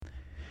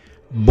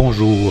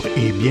Bonjour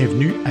et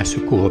bienvenue à ce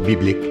cours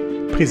biblique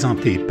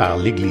présenté par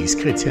l'Église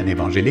chrétienne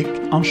évangélique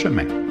En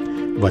Chemin.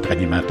 Votre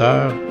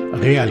animateur,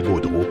 Réal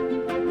Gaudreau,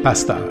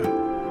 pasteur.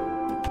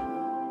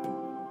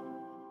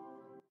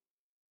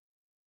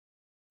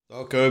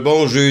 Donc, un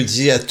bon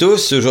jeudi à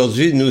tous.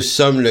 Aujourd'hui, nous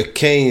sommes le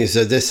 15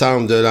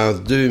 décembre de l'an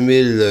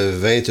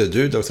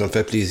 2022. Donc, ça me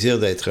fait plaisir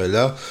d'être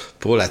là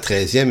pour la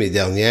 13e et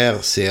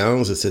dernière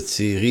séance de cette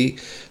série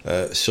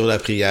sur la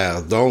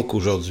prière. Donc,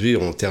 aujourd'hui,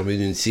 on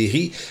termine une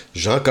série.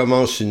 J'en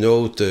commence une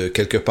autre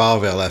quelque part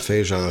vers la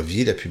fin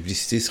janvier. La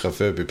publicité sera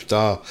faite un peu plus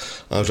tard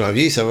en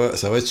janvier. Ça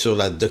va être sur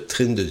la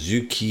doctrine de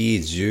Dieu, qui est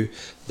Dieu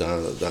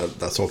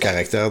dans son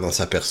caractère, dans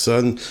sa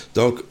personne.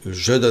 Donc,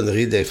 je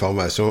donnerai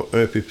d'informations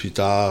un peu plus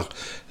tard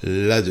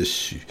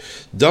là-dessus.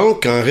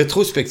 Donc, en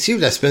rétrospective,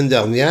 la semaine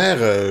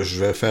dernière, je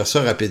vais faire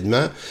ça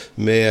rapidement,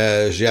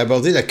 mais j'ai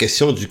abordé la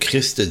question du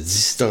Christ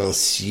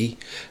distancié,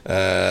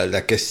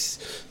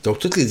 donc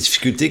toutes les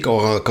difficultés qu'on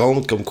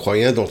rencontre comme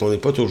croyants dont on n'est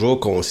pas toujours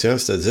conscient,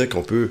 c'est-à-dire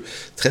qu'on peut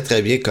très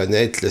très bien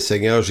connaître le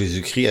Seigneur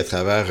Jésus-Christ à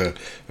travers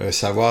un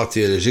savoir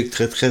théologique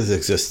très très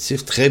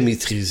exhaustif, très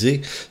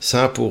maîtrisé,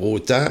 sans pour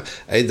autant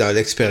être dans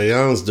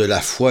l'expérience de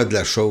la foi de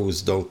la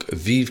chose, donc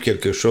vivre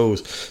quelque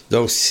chose.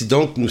 Donc si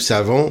donc nous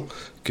savons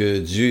que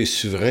Dieu est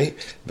souverain,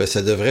 ben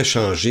ça devrait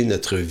changer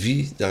notre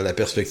vie dans la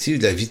perspective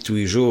de la vie de tous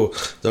les jours.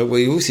 Donc,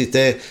 voyez-vous,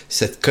 c'était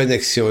cette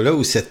connexion-là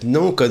ou cette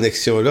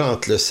non-connexion-là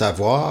entre le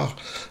savoir,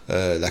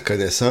 la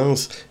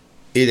connaissance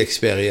et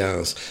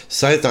l'expérience,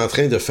 sans être en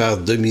train de faire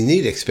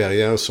dominer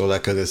l'expérience sur la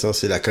connaissance.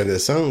 C'est la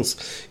connaissance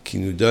qui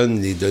nous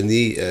donne les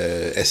données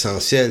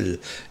essentielles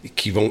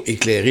qui vont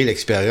éclairer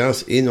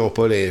l'expérience et non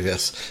pas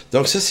l'inverse.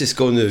 Donc ça, c'est ce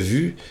qu'on a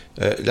vu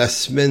la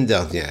semaine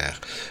dernière.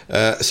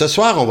 Ce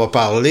soir, on va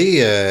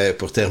parler,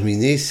 pour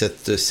terminer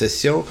cette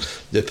session,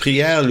 de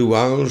prière,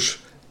 louange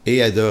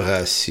et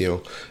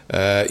adoration.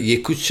 Il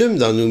est coutume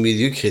dans nos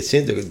milieux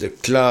chrétiens de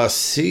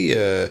classer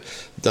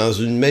dans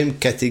une même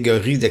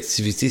catégorie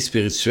d'activités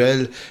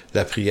spirituelles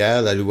la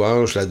prière, la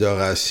louange,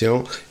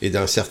 l'adoration, et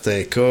dans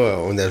certains cas,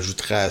 on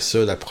ajouterait à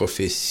ça la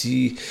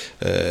prophétie,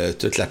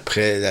 toute la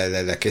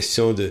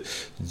question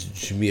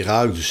du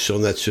miracle, du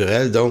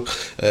surnaturel. Donc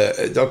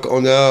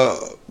on a,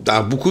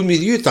 dans beaucoup de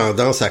milieux,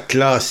 tendance à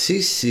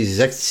classer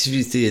ces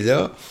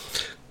activités-là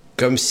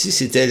comme si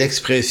c'était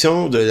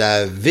l'expression de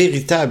la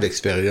véritable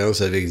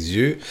expérience avec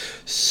Dieu,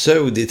 ce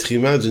au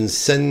détriment d'une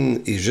saine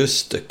et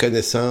juste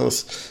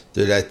connaissance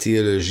de la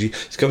théologie.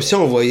 C'est comme si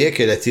on voyait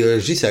que la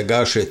théologie, ça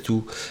gâchait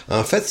tout.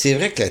 En fait, c'est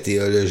vrai que la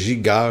théologie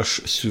gâche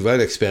souvent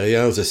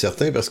l'expérience de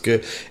certains parce que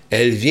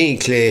elle vient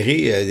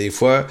éclairer des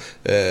fois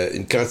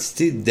une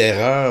quantité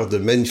d'erreurs, de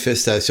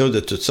manifestations de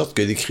toutes sortes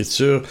que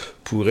l'Écriture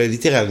pourrait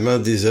littéralement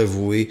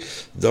désavouer.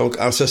 Donc,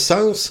 en ce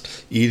sens,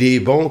 il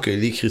est bon que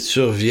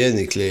l'Écriture vienne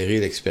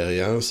éclairer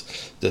l'expérience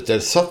de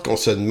telle sorte qu'on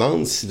se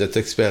demande si notre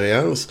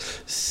expérience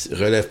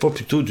relève pas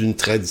plutôt d'une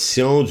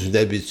tradition, d'une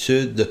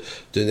habitude,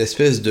 d'une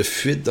espèce de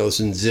fuite dans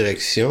une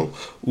direction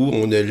où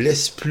on ne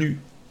laisse plus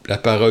la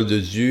parole de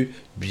Dieu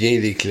bien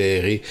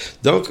l'éclairer.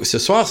 Donc, ce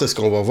soir, c'est ce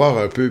qu'on va voir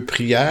un peu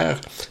prière,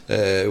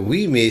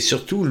 oui, mais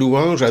surtout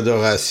louange,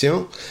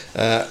 adoration.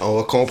 On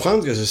va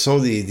comprendre que ce sont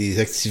des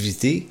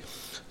activités,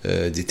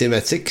 des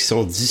thématiques qui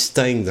sont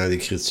distinctes dans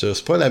l'Écriture.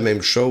 C'est pas la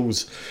même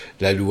chose,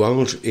 la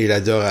louange et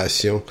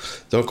l'adoration.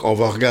 Donc, on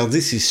va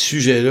regarder ces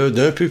sujets-là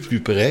d'un peu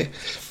plus près.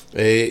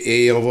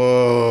 Et on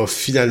va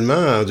finalement,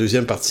 en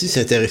deuxième partie,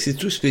 s'intéresser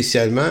tout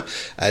spécialement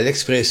à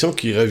l'expression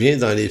qui revient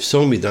dans les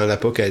psaumes et dans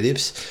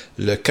l'Apocalypse,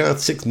 le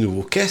cantique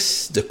nouveau.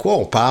 De quoi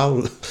on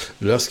parle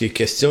lorsqu'il est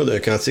question d'un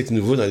cantique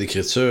nouveau dans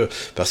l'Écriture?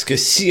 Parce que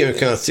si un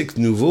cantique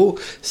nouveau,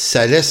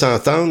 ça laisse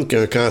entendre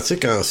qu'un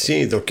cantique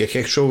ancien, donc il y a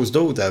quelque chose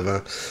d'autre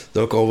avant.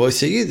 Donc on va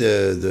essayer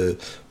de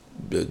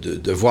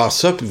voir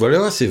ça, puis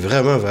voilà, c'est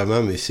vraiment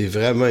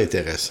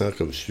intéressant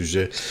comme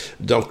sujet.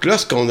 Donc,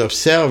 lorsqu'on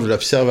observe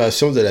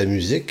l'observation de la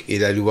musique et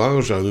la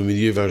louange dans nos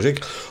milieux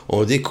évangéliques,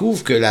 on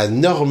découvre que la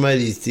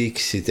normalité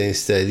qui s'est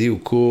installée au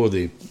cours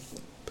des,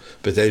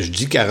 peut-être, je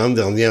dis 40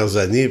 dernières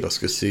années, parce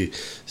que c'est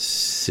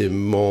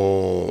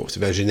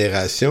ma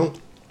génération,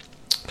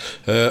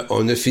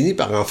 on a fini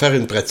par en faire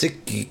une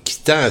pratique qui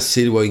tend à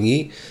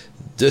s'éloigner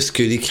de ce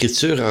que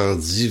l'Écriture en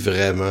dit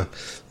vraiment.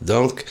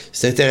 Donc,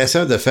 c'est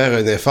intéressant de faire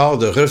un effort,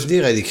 de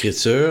revenir à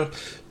l'Écriture,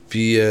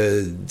 puis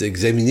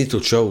d'examiner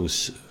toute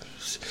chose.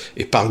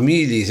 Et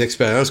parmi les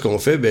expériences qu'on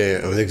fait,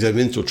 ben, on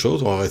examine toute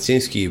chose, on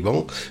retient ce qui est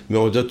bon, mais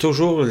on doit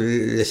toujours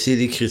laisser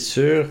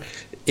l'Écriture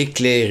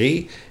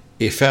éclairer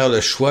et faire le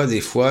choix,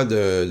 des fois,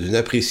 d'une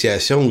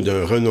appréciation ou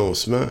d'un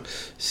renoncement,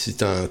 si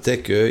tant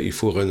est qu'il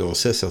faut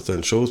renoncer à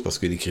certaines choses parce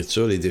que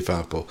l'Écriture les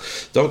défend pas.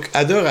 Donc,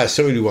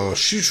 adoration et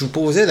louange. Je vous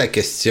posais la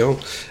question,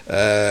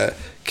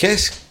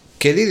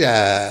 quelle est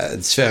la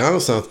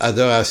différence entre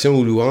adoration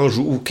ou louange,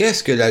 ou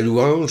qu'est-ce que la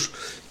louange,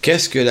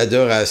 qu'est-ce que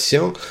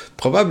l'adoration?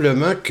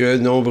 Probablement que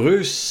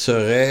nombreux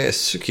seraient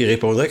ceux qui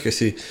répondraient que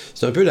c'est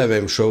un peu la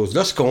même chose.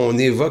 Lorsqu'on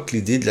évoque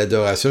l'idée de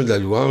l'adoration et de la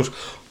louange,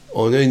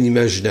 on a un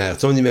imaginaire.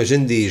 Tu sais, on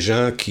imagine des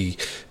gens qui,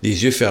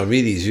 les yeux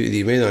fermés,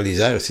 les mains dans les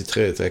airs, c'est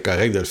très, très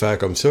correct de le faire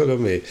comme ça, là,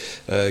 mais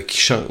qui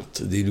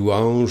chantent des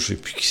louanges et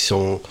puis qui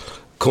sont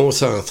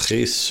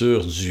concentrés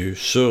sur Dieu,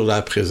 sur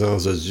la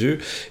présence de Dieu.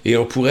 Et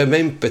on pourrait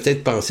même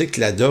peut-être penser que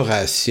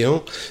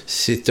l'adoration,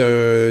 c'est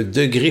un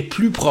degré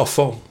plus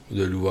profond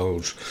de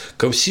louange.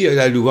 Comme s'il y a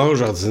la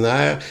louange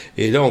ordinaire,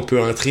 et là, on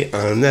peut entrer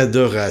en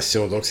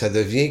adoration. Donc, ça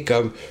devient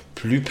comme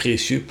plus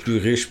précieux, plus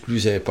riche,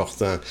 plus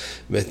important.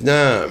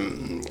 Maintenant,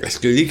 est-ce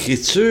que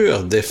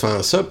l'Écriture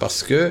défend ça?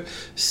 Parce que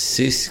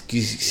c'est ce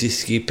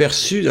qui est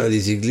perçu dans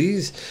les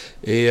églises,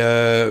 et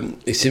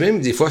c'est même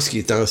des fois ce qui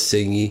est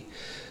enseigné.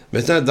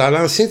 Maintenant, dans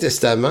l'Ancien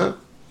Testament,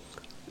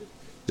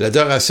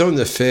 l'adoration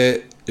ne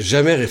fait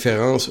jamais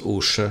référence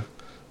au chant.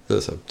 Ça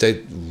va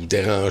peut-être vous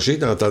déranger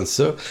d'entendre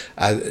ça.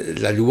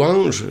 La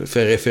louange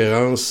fait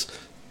référence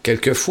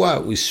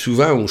quelquefois, ou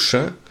souvent au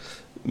chant,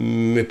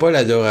 mais pas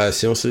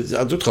l'adoration.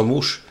 En d'autres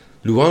mots,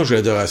 louange et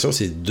adoration,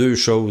 c'est deux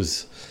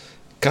choses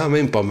quand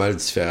même pas mal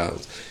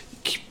différentes,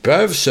 qui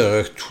peuvent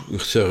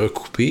se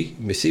recouper,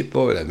 mais c'est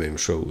pas la même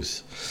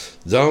chose.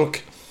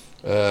 Donc,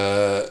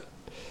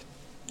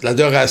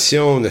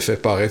 l'adoration ne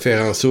fait pas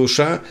référence au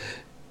chant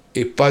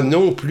et pas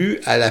non plus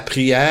à la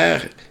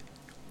prière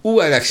ou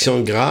à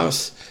l'action de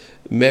grâce,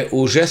 mais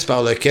au geste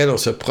par lequel on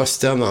se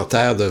prosterne en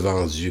terre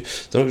devant Dieu.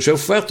 Donc, je vais vous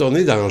faire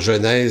tourner dans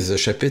Genèse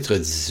chapitre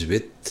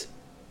 18,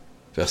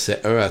 versets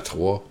 1 à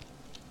 3.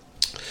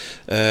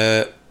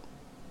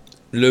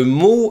 Le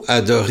mot «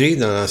 adorer »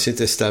 dans l'Ancien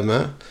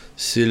Testament,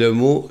 c'est le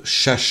mot «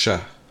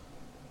 chacha »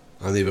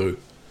 en hébreu.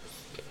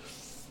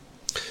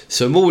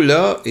 Ce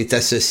mot-là est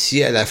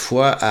associé à la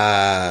fois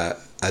à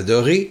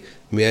adorer,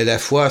 mais à la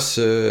fois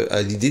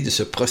à l'idée de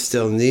se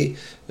prosterner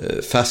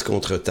face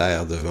contre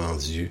terre devant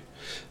Dieu.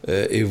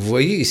 Et vous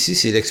voyez ici,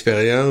 c'est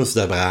l'expérience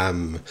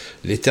d'Abraham.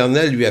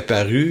 L'Éternel lui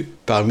apparut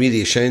parmi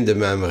les chênes de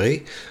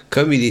Mamré.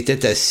 Comme il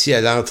était assis à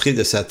l'entrée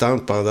de sa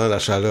tente pendant la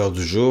chaleur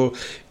du jour,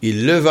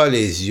 il leva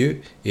les yeux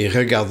et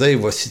regarda, et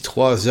voici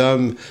 3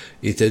 hommes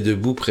étaient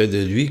debout près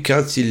de lui.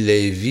 Quand il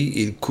les vit,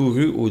 il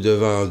courut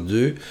au-devant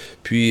d'eux,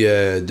 puis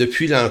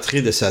depuis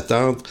l'entrée de sa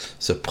tente,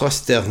 se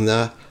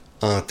prosterna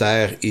en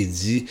terre et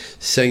dit «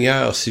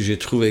 Seigneur, si j'ai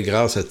trouvé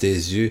grâce à tes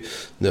yeux,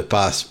 ne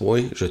passe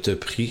point, je te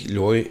prie,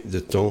 loin de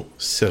ton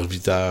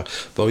serviteur. »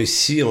 Bon,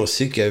 ici, on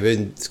sait qu'il y avait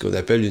ce qu'on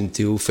appelle une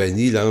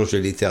théophanie, l'ange de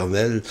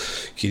l'Éternel,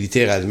 qui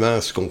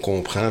littéralement, ce qu'on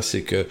comprend,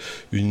 c'est que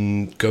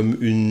comme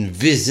une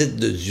visite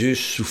de Dieu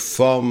sous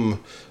forme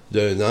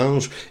d'un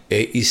ange,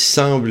 et il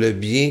semble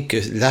bien que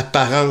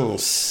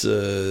l'apparence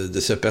de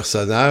ce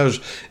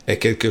personnage est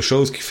quelque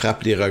chose qui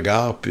frappe les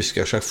regards,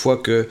 puisqu'à chaque fois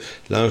que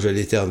l'ange de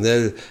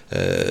l'Éternel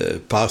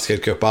passe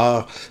quelque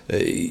part,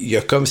 il y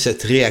a comme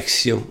cette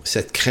réaction,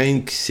 cette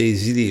crainte qui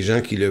saisit les gens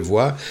qui le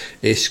voient,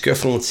 et ce que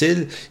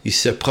font-ils? Ils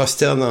se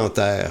prosternent en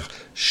terre,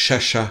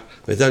 chacha.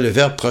 Maintenant, le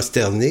verbe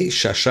prosterner,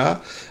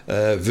 chacha,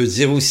 veut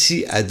dire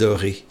aussi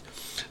adorer.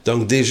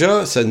 Donc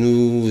déjà, ça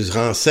nous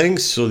renseigne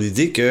sur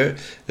l'idée que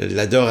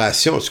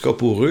l'adoration, en tout cas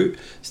pour eux,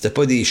 c'était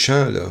pas des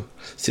chants, là.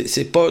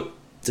 C'est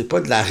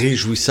pas de la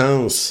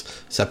réjouissance.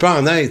 Ça peut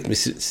en être, mais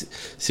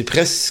c'est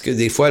presque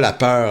des fois la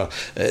peur.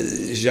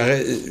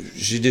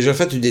 J'ai déjà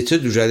fait une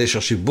étude où j'allais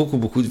chercher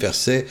beaucoup de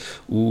versets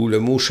où le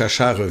mot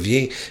chacha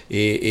revient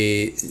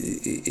et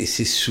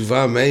c'est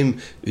souvent même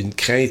une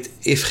crainte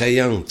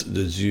effrayante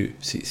de Dieu.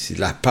 C'est de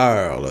la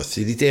peur, là.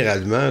 C'est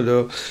littéralement,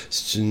 là,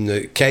 c'est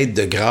une quête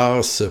de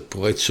grâce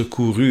pour être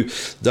secouru.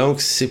 Donc,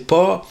 c'est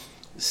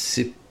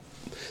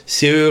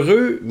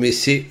heureux, mais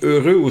c'est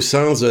heureux au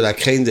sens de la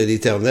crainte de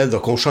l'Éternel,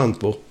 donc on chante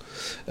pas.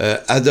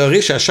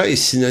 Adorer chacha est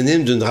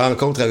synonyme d'une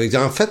rencontre avec Dieu.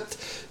 En fait,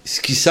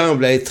 ce qui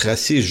semble être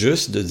assez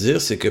juste de dire,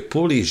 c'est que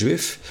pour les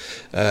Juifs,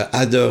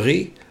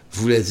 adorer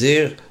voulait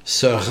dire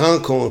se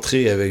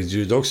rencontrer avec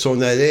Dieu. Donc, si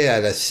on allait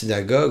à la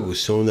synagogue ou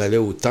si on allait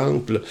au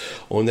temple,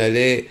 on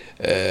allait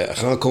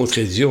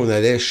rencontrer Dieu, on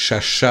allait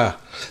chacha.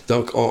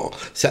 Donc,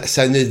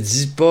 ça ne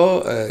dit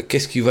pas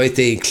qu'est-ce qui va être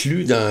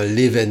inclus dans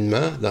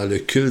l'événement, dans le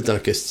culte en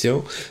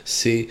question.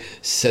 C'est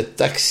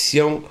cette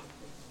action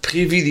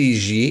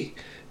privilégiée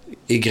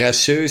et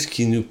gracieuse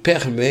qui nous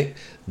permet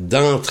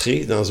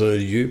d'entrer dans un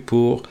lieu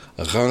pour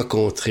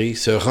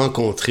se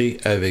rencontrer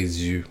avec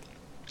Dieu.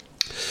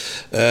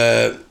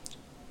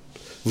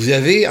 Vous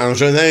avez en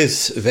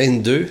Genèse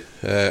 22,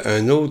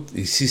 un autre,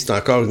 ici c'est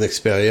encore une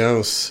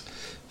expérience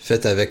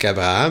faite avec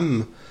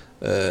Abraham.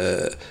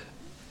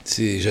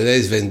 C'est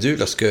Genèse 22,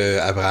 lorsque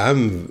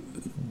Abraham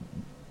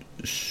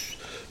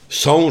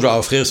songe à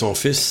offrir son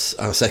fils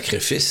en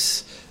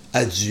sacrifice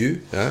à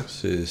Dieu, hein,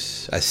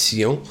 à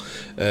Sion,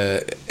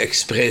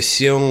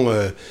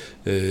 expression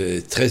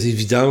très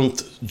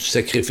évidente du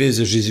sacrifice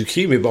de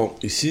Jésus-Christ, mais bon,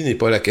 ici n'est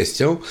pas la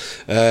question.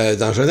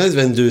 Dans Genèse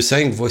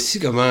 22:5, voici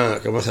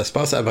comment ça se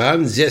passe.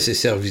 Abraham dit à ses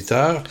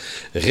serviteurs,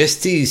 «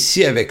 Restez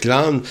ici avec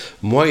l'âne,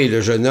 moi et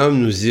le jeune homme,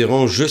 nous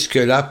irons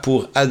jusque-là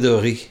pour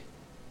adorer.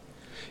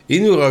 Et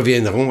nous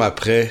reviendrons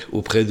après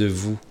auprès de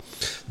vous. »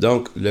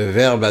 Donc, le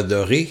verbe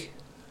adorer,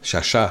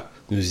 chacha,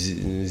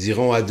 nous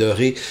irons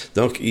adorer.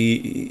 Donc,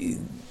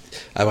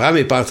 Abraham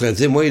n'est pas en train de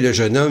dire, moi et le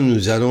jeune homme,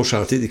 nous allons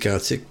chanter des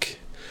cantiques.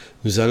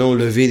 Nous allons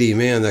lever les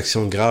mains en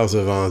action de grâce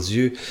devant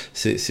Dieu.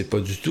 C'est pas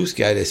du tout ce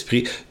qu'il y a à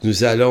l'esprit.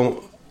 Nous allons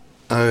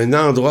à un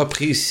endroit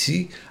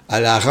précis, à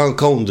la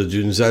rencontre de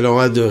Dieu. Nous allons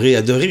adorer,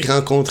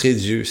 rencontrer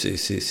Dieu. C'est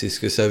ce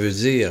que ça veut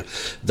dire.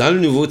 Dans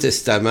le Nouveau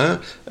Testament,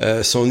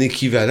 son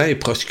équivalent est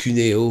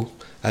proskuneo,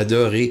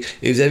 adorer.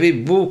 Et vous avez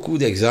beaucoup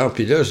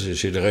d'exemples. Et là,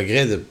 j'ai le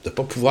regret de ne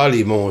pas pouvoir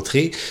les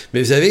montrer.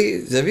 Mais vous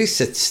avez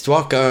cette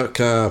histoire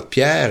quand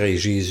Pierre et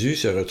Jésus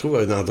se retrouvent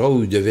à un endroit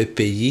où ils devaient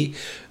payer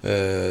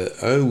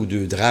 1 ou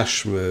 2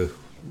 drachmes,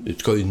 en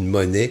tout cas une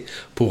monnaie,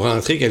 pour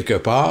rentrer quelque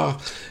part,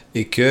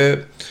 et que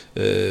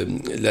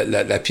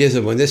la pièce de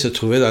monnaie se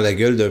trouvait dans la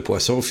gueule d'un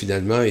poisson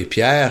finalement, et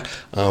Pierre,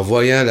 en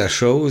voyant la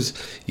chose,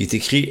 il est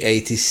écrit, a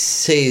été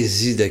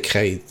saisi de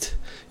crainte.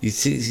 Il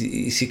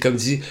s'est comme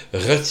dit,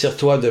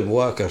 retire-toi de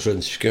moi car je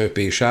ne suis qu'un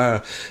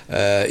pécheur.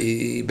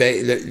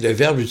 Le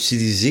verbe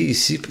utilisé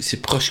ici,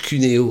 c'est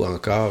proskuneo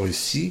encore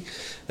ici,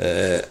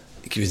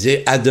 qui veut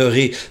dire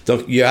adorer.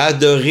 Donc, il a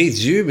adoré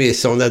Dieu, mais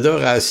son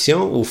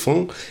adoration, au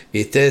fond,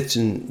 était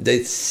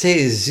d'être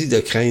saisi de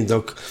crainte.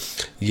 Donc,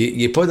 il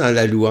n'est pas dans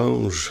la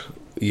louange,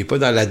 il n'est pas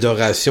dans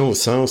l'adoration au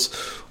sens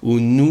où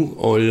nous,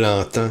 on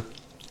l'entend.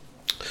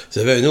 Vous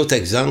avez un autre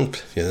exemple,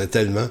 il y en a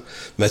tellement.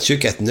 Matthieu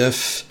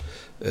 4,9.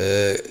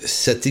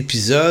 Cet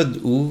épisode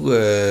où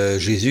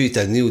Jésus est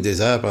amené au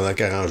désert pendant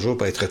 40 jours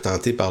pour être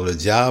tenté par le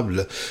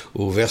diable,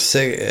 au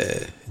verset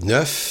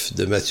 9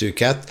 de Matthieu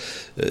 4,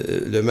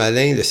 le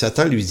malin, le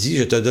Satan lui dit,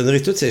 je te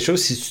donnerai toutes ces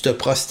choses si tu te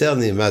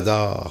prosternes et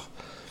m'adores.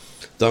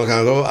 Donc,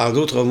 en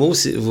d'autres mots,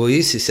 vous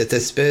voyez, c'est cette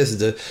espèce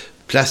de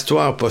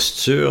place-toi en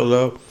posture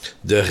là,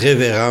 de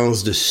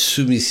révérence, de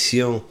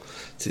soumission.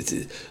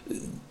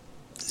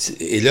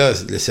 Et là,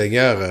 le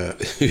Seigneur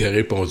lui a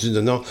répondu,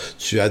 non,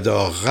 tu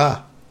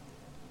adoreras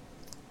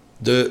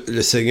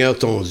le Seigneur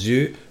ton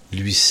Dieu,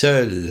 lui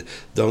seul.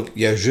 Donc,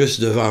 il y a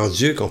juste devant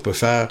Dieu qu'on peut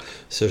faire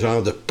ce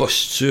genre de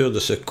posture, de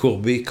se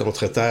courber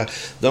contre terre.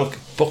 Donc,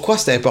 pourquoi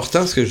c'est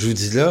important ce que je vous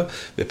dis là?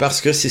 Mais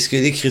parce que c'est ce que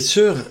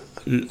l'Écriture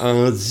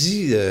en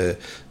dit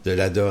de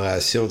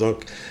l'adoration.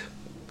 Donc,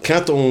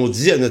 quand on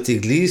dit à notre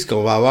Église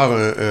qu'on va avoir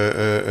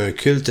un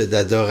culte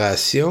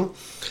d'adoration,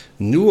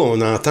 nous, on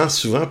entend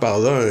souvent par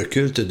là un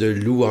culte de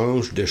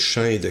louange, de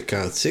chant et de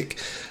cantique,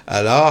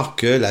 alors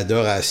que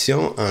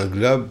l'adoration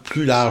englobe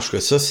plus large que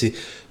ça, c'est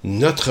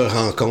notre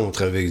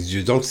rencontre avec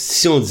Dieu. Donc,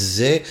 si on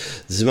disait,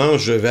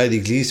 dimanche, je vais à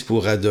l'église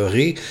pour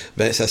adorer,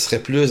 ben, ça serait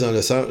plus dans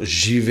le sens,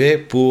 j'y vais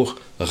pour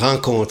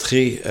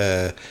rencontrer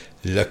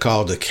le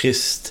corps de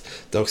Christ.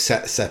 Donc,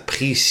 ça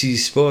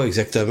précise pas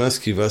exactement ce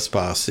qui va se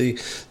passer.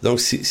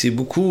 Donc, c'est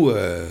beaucoup,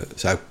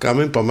 ça a quand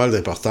même pas mal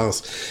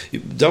d'importance.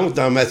 Donc,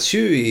 dans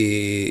Matthieu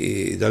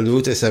et dans le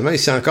Nouveau Testament,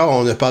 ici encore,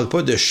 on ne parle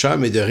pas de chant,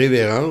 mais de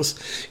révérence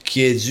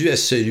qui est due à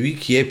celui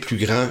qui est plus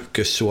grand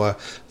que soi.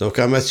 Donc,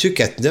 en Matthieu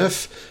 4,9,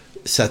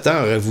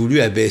 Satan aurait voulu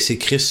abaisser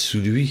Christ sous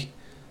lui.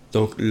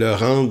 Donc,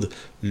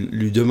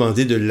 lui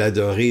demander de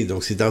l'adorer.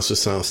 Donc, c'est dans ce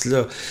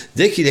sens-là.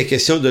 Dès qu'il est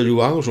question de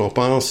louange, on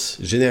pense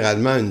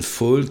généralement à une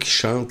foule qui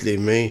chante les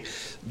mains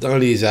dans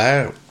les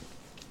airs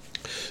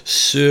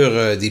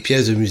sur des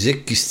pièces de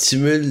musique qui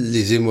stimulent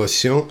les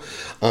émotions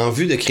en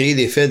vue de créer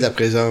l'effet de la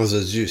présence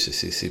de Dieu.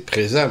 C'est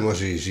présent. Moi,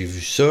 j'ai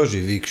vu ça,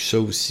 j'ai vécu ça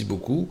aussi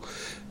beaucoup.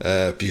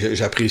 Puis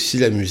j'apprécie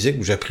la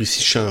musique,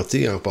 j'apprécie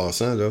chanter en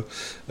passant, là,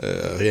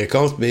 rien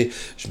contre, mais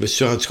je me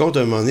suis rendu compte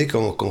à un moment donné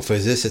qu'on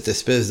faisait cette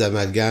espèce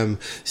d'amalgame.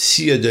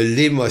 S'il y a de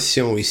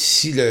l'émotion et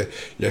si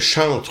le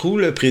chantre ou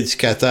le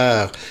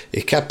prédicateur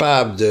est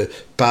capable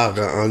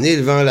en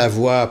élevant la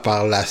voix,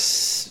 par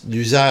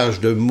l'usage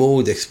de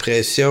mots,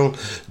 d'expressions,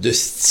 de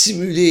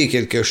stimuler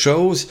quelque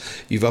chose,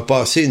 il va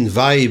passer une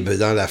vibe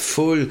dans la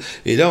foule,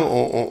 et là,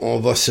 on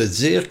va se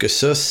dire que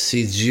ça,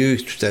 c'est Dieu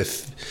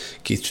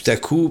qui est tout à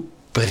coup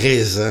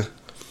présent.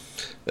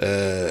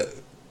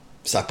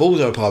 Ça pose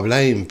un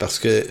problème parce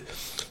que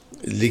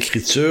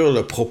l'Écriture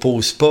ne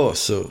propose pas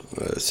ça.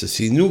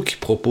 C'est nous qui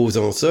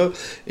proposons ça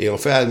et on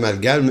fait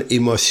amalgame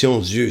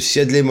émotion-Dieu. S'il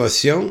y a de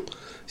l'émotion,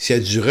 s'il y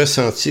a du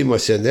ressenti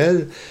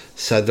émotionnel,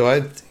 ça doit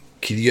être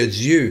qu'il y a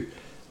Dieu.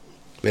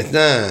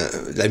 Maintenant,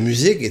 la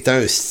musique étant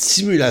un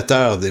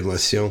stimulateur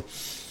d'émotion.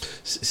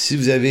 Si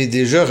vous avez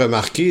déjà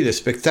remarqué le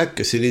spectacle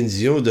que Céline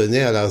Dion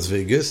donnait à Las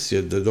Vegas il y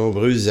a de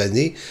nombreuses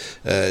années,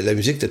 la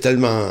musique était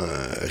tellement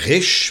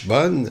riche,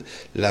 bonne,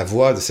 la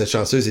voix de cette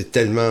chanteuse est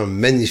tellement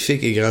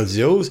magnifique et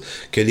grandiose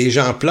que les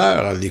gens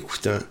pleurent en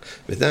l'écoutant.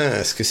 Maintenant,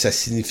 est-ce que ça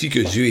signifie que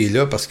Dieu est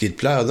là parce qu'il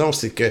pleure? Non,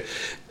 c'est que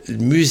la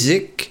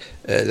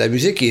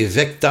musique est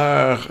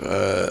vecteur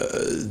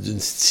d'une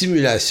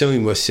stimulation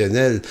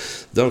émotionnelle.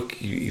 Donc,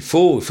 il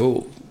faut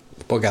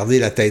pas garder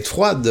la tête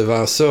froide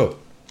devant ça.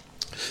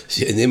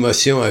 S'il y a une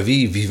émotion à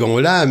vivre,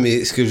 vivons-la,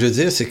 mais ce que je veux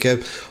dire, c'est que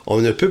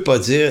on ne peut pas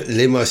dire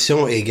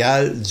l'émotion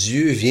égale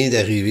Dieu vient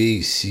d'arriver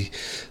ici.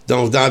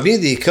 Donc, dans bien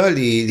des cas,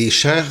 les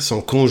chants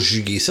sont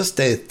conjugués. Ça,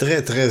 c'était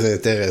très, très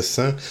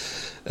intéressant.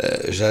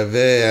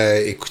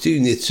 J'avais écouté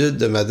une étude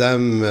de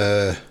Madame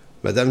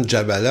Madame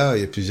Djabala,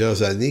 il y a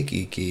plusieurs années,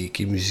 qui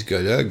est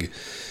musicologue,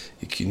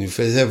 et qui nous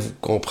faisait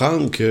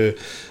comprendre que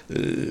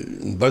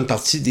une bonne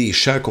partie des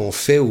chants qu'on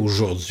fait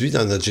aujourd'hui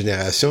dans notre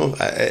génération,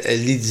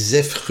 elle les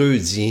disait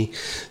freudiens.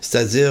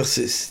 C'est-à-dire,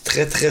 c'est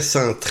très, très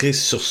centré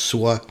sur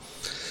soi.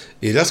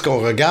 Et lorsqu'on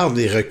regarde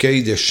les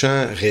recueils de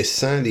chants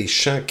récents, les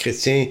chants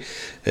chrétiens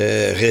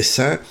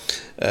récents,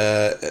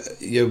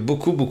 il y a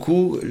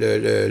beaucoup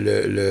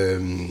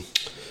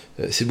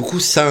c'est beaucoup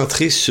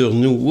centré sur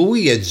nous. Oui,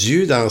 il y a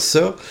Dieu dans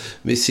ça,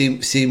 mais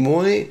c'est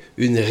moins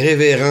une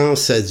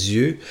révérence à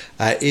Dieu,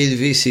 à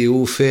élever ses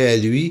hauts faits à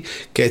lui,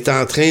 qu'être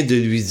en train de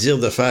lui dire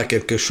de faire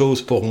quelque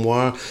chose pour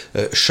moi,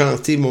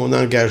 chanter mon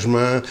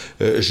engagement,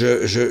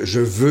 je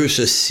veux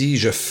ceci,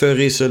 je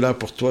ferai cela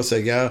pour toi,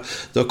 Seigneur.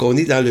 Donc, on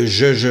est dans le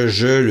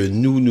je, le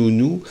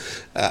nous,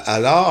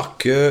 alors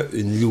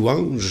qu'une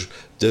louange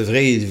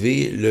devrait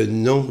élever le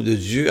nom de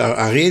Dieu.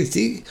 En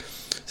réalité,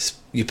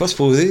 il n'est pas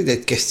supposé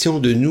d'être question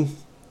de nous.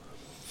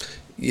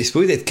 Il est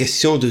supposé d'être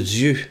question de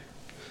Dieu.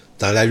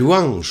 Dans la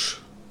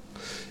louange,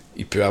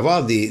 il peut y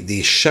avoir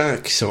des chants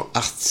qui sont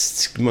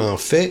artistiquement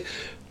faits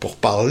pour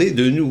parler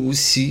de nous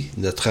aussi,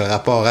 notre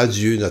rapport à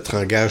Dieu, notre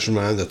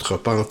engagement, notre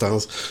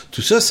repentance.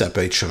 Tout ça, ça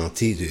peut être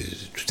chanté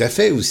tout à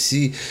fait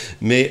aussi.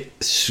 Mais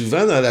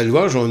souvent, dans la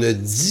louange, on ne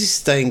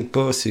distingue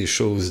pas ces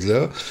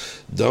choses-là.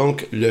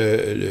 Donc,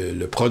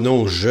 le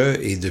pronom «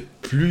 je » est de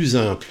plus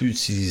en plus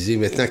utilisé.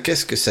 Maintenant,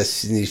 qu'est-ce que ça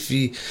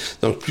signifie?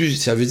 Donc,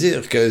 ça veut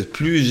dire que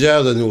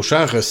plusieurs de nos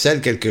chants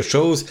recèlent quelque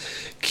chose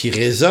qui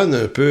résonne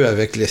un peu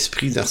avec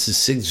l'esprit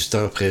narcissique du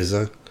temps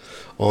présent.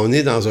 On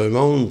est dans un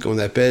monde qu'on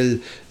appelle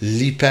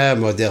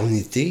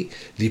l'hypermodernité.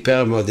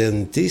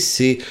 L'hypermodernité,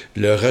 c'est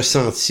le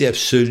ressenti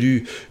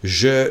absolu.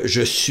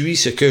 Je suis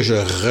ce que je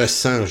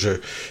ressens.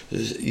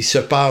 Il se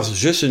passe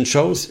juste une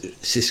chose,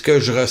 c'est ce que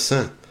je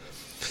ressens.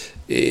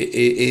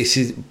 Et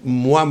c'est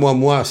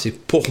moi, c'est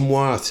pour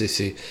moi.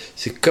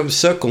 C'est comme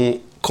ça qu'on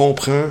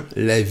comprend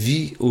la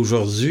vie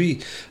aujourd'hui.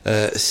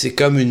 C'est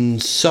comme une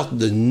sorte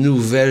de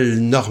nouvelle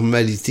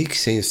normalité qui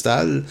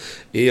s'installe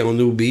et on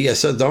obéit à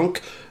ça.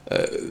 Donc,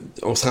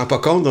 on se rend pas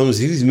compte dans nos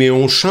églises, mais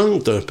on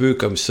chante un peu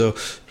comme ça.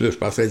 Là, je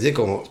pensais dire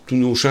que tous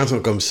nos chants sont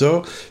comme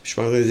ça. Je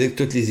pensais dire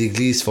que toutes les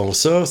églises font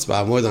ça. C'est pas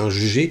à moi d'en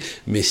juger,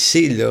 mais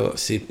c'est là,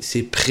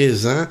 c'est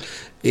présent.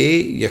 Et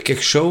il y a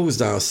quelque chose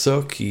dans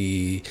ça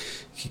qui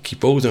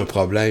pose un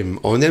problème.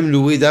 On aime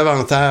louer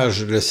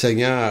davantage le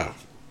Seigneur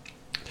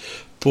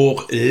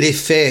pour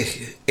l'effet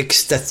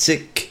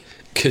extatique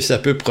que ça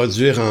peut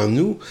produire en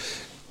nous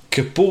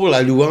que pour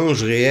la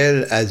louange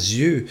réelle à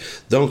Dieu.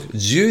 Donc,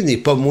 Dieu n'est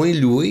pas moins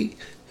loué,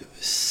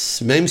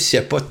 même s'il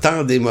n'y a pas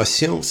tant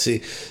d'émotions.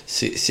 C'est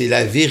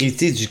la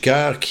vérité du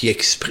cœur qui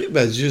exprime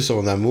à Dieu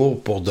son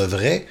amour pour de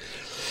vrai,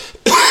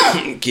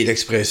 qui est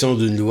l'expression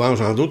d'une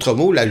louange. En d'autres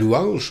mots, la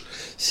louange,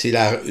 c'est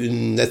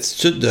une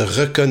attitude de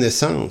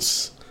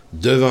reconnaissance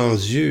devant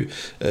Dieu.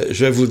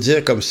 Je vais vous le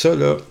dire comme ça,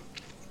 là.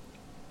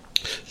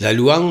 La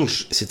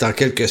louange, c'est en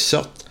quelque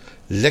sorte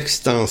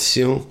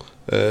l'extension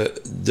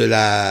de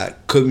la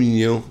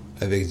communion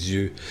avec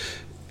Dieu.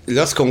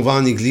 Lorsqu'on va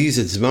en église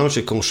le dimanche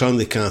et qu'on chante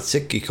des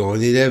cantiques et qu'on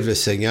élève le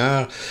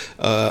Seigneur,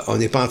 on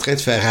n'est pas en train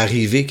de faire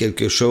arriver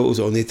quelque chose,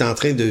 on est en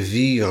train de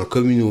vivre en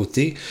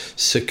communauté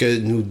ce que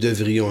nous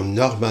devrions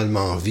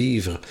normalement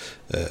vivre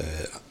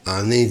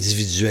en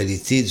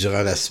individualité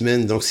durant la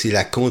semaine. Donc, c'est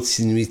la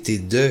continuité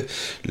de...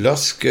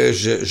 Lorsque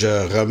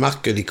je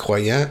remarque que les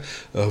croyants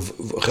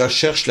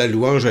recherchent la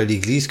louange à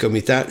l'église comme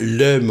étant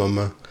le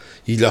moment.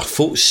 Il leur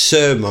faut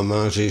ce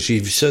moment. J'ai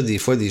vu ça des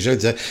fois, des gens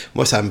disaient «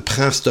 Moi, ça me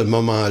prend ce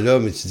moment-là. »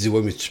 Mais tu dis «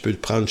 Ouais, mais tu peux le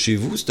prendre chez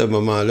vous, ce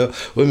moment-là. »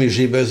 Oui, mais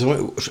j'ai besoin...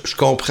 Je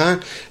comprends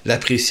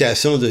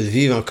l'appréciation de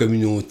vivre en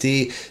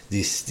communauté,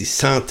 des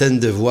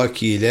centaines de voix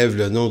qui élèvent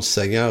le nom du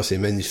Seigneur. C'est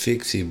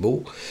magnifique, c'est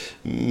beau.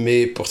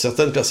 Mais pour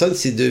certaines personnes,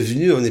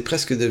 on est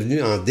presque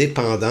devenu en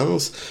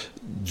dépendance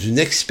d'une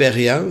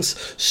expérience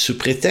sous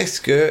prétexte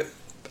que,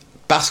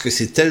 parce que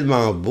c'est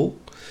tellement beau,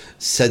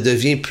 ça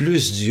devient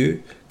plus Dieu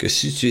que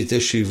si tu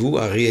étais chez vous.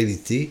 En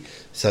réalité,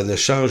 ça ne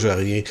change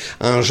rien.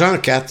 En Jean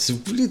 4, si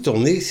vous voulez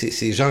tourner,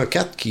 c'est Jean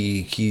 4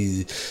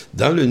 qui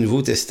dans le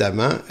Nouveau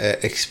Testament,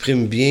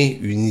 exprime bien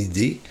une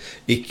idée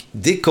et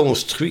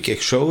déconstruit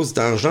quelque chose.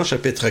 Dans Jean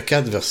chapitre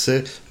 4,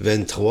 verset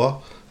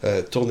 23,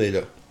 tournez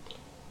là.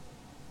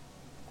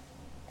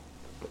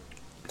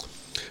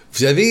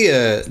 Vous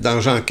avez dans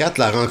Jean 4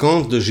 la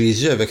rencontre de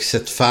Jésus avec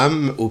cette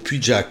femme au puits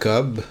de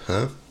Jacob,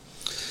 hein?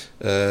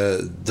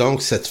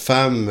 Donc cette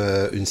femme,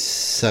 une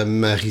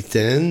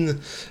Samaritaine,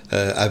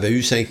 avait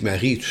eu 5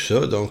 maris et tout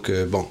ça. Donc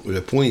bon,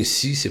 le point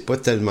ici, c'est pas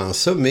tellement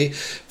ça, mais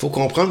faut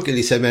comprendre que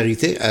les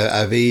Samaritains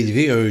avaient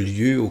élevé un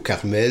lieu au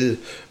Carmel,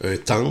 un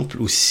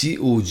temple aussi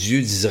au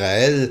Dieu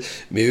d'Israël,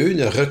 mais eux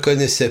ne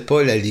reconnaissaient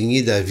pas la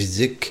lignée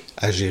davidique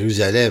à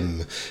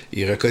Jérusalem.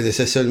 Ils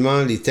reconnaissaient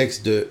seulement les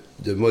textes de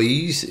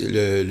Moïse,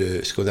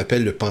 ce qu'on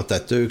appelle le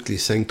Pentateuque, les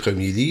 5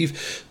 premiers livres.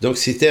 Donc,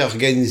 c'était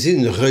organiser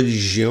une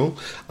religion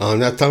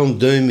en attente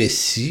d'un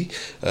Messie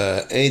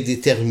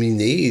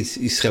indéterminé.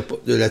 Il ne serait pas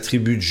de la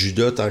tribu de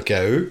Juda tant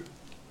qu'à eux.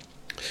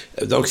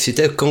 Donc,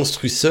 c'était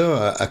construit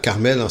ça à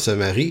Carmel en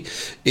Samarie.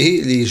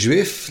 Et les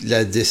Juifs,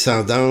 la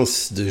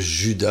descendance de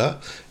Juda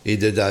et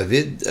de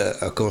David,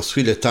 a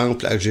construit le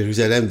temple à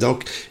Jérusalem.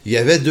 Donc, il y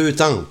avait 2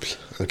 temples,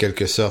 en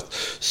quelque sorte.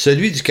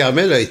 Celui du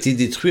Carmel a été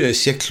détruit 1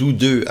 siècle ou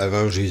 2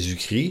 avant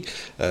Jésus-Christ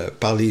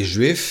par les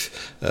Juifs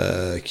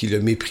qui le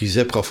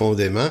méprisaient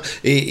profondément.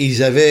 Et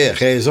ils avaient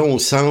raison au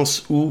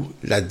sens où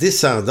la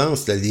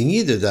descendance, la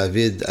lignée de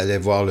David allait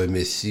voir le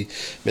Messie.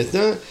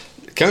 Maintenant,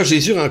 quand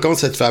Jésus rencontre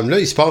cette femme-là,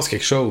 il se passe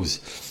quelque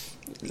chose.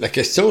 La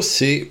question,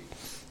 c'est...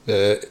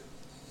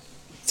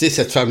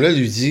 cette femme-là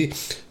lui dit,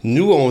 «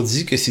 Nous, on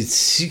dit que c'est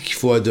ici qu'il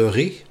faut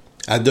adorer. »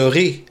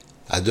 Adorer.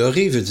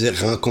 Adorer veut dire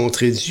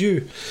rencontrer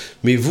Dieu.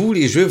 Mais vous,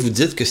 les Juifs, vous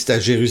dites que c'est à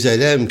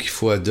Jérusalem qu'il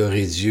faut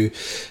adorer Dieu.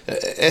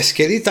 Est-ce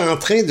qu'elle est en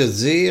train de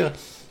dire...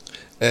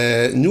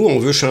 nous, on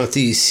veut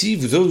chanter ici,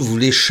 vous autres, vous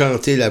voulez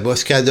chanter là-bas.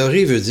 Ce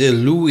qu'adorer veut dire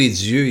louer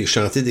Dieu et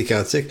chanter des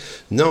cantiques.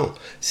 Non,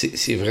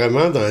 c'est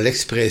vraiment dans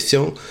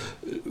l'expression,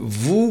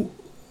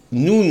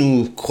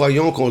 nous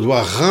croyons qu'on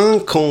doit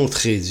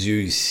rencontrer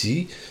Dieu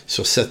ici,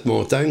 sur cette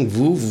montagne.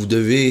 Vous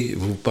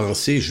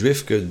pensez,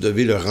 Juifs, que vous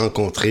devez le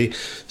rencontrer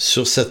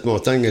sur cette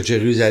montagne à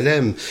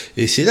Jérusalem.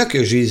 Et c'est là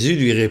que Jésus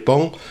lui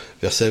répond,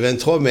 verset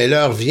 23, « Mais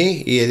l'heure vient,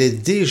 et elle est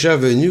déjà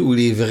venue, où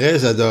les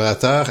vrais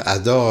adorateurs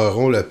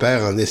adoreront le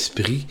Père en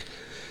esprit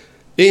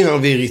et en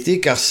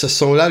vérité, car ce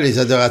sont là les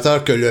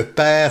adorateurs que le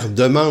Père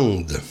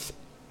demande.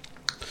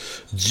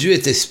 Dieu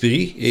est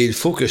esprit, et il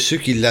faut que ceux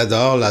qui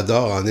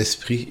l'adorent en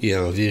esprit et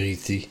en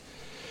vérité. »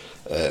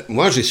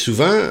 Moi, j'ai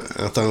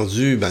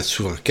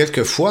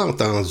quelquefois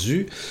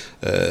entendu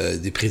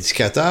des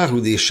prédicateurs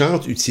ou des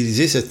chantres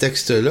utiliser ce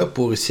texte-là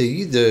pour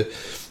essayer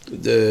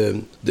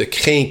de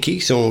crinquer,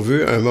 si on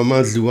veut, un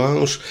moment de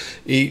louange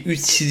et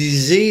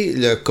utiliser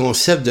le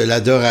concept de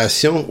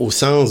l'adoration au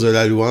sens de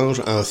la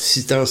louange en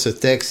citant ce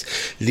texte.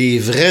 Les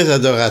vrais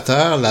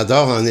adorateurs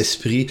l'adorent en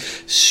esprit,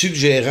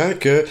 suggérant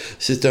que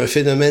c'est un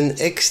phénomène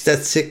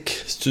extatique,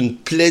 c'est une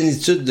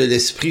plénitude de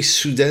l'esprit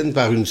soudaine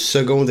par une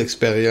seconde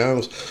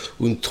expérience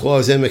ou une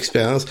troisième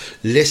expérience.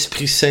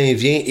 L'Esprit Saint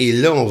vient et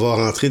là, on va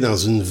rentrer dans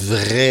une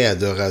vraie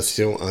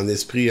adoration en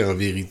esprit et en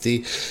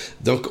vérité.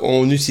 Donc,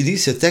 on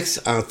utilise ce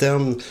texte en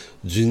termes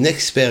d'une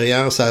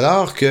expérience,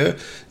 alors que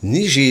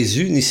ni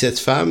Jésus ni cette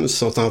femme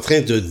sont en train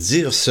de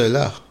dire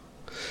cela.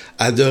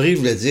 Adorer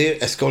voulait dire,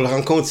 est-ce qu'on le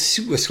rencontre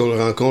ici ou est-ce qu'on le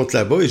rencontre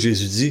là-bas? Et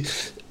Jésus dit,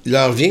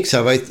 l'heure vient que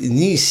ça va être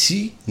ni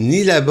ici,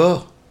 ni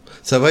là-bas.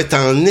 Ça va être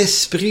en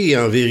esprit et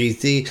en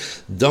vérité.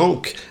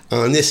 Donc,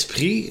 en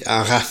esprit,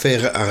 en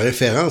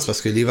référence,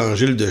 parce que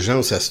l'évangile de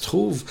Jean, où ça se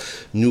trouve,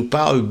 nous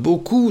parle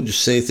beaucoup du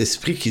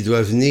Saint-Esprit qui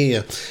doit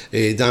venir.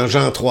 Et dans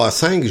Jean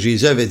 3,5,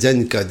 Jésus avait dit à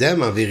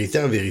Nicodème, en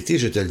vérité,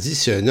 je te le dis,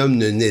 si un homme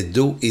ne naît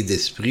d'eau et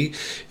d'esprit,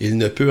 il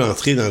ne peut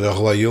entrer dans le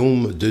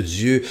royaume de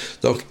Dieu.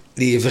 Donc,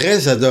 les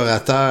vrais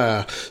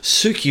adorateurs,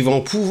 ceux qui vont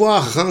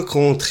pouvoir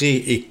rencontrer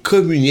et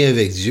communier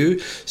avec Dieu,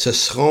 ce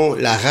seront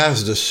la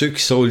race de ceux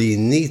qui sont les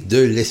nés de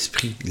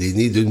l'Esprit, les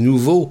nés de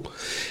nouveau.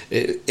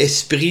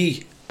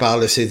 Esprit par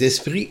le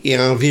Saint-Esprit et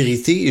en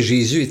vérité,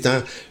 Jésus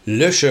étant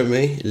le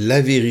chemin,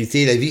 la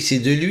vérité, la vie, c'est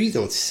de lui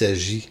dont il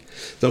s'agit.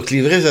 Donc,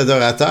 les vrais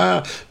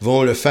adorateurs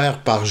vont le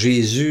faire par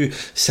Jésus.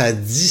 Ça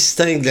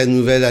distingue la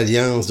nouvelle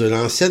alliance de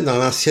l'ancienne. Dans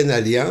l'ancienne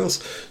alliance,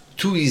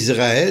 tout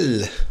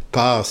Israël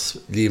passe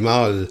les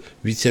mâles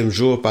 8e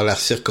jour par la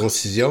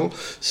circoncision,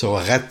 sont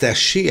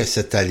rattachés à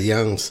cette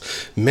alliance,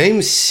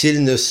 même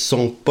s'ils ne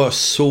sont pas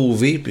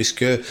sauvés,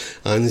 puisque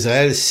en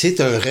Israël, c'est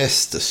un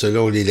reste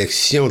selon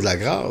l'élection de la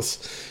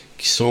grâce,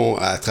 qui sont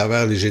à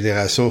travers les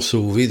générations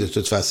sauvés de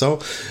toute façon.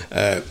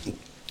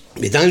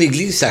 Mais dans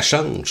l'Église, ça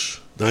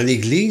change. Dans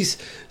l'Église,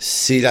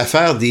 c'est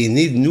l'affaire des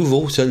nés de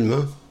nouveau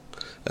seulement.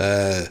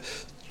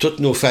 Toutes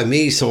nos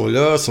familles sont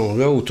là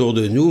autour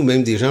de nous.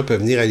 Même des gens peuvent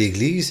venir à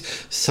l'Église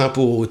sans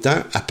pour autant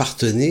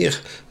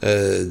appartenir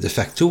de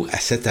facto à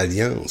cette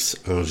alliance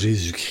en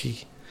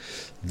Jésus-Christ.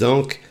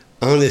 Donc,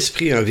 en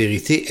esprit et en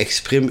vérité,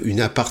 exprime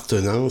une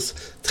appartenance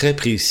très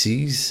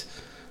précise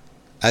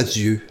à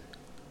Dieu.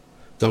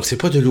 Donc, c'est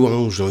pas de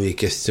louange dont il est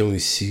question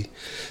ici.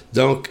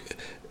 Donc,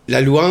 la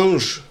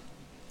louange,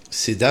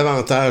 c'est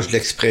davantage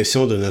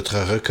l'expression de notre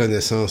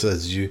reconnaissance à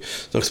Dieu.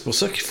 Donc, c'est pour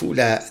ça qu'il faut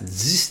la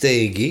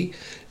distinguer,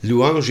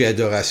 louange et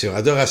adoration.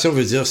 Adoration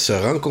veut dire se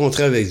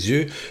rencontrer avec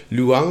Dieu.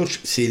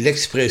 Louange, c'est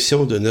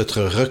l'expression de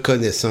notre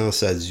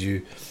reconnaissance à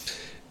Dieu.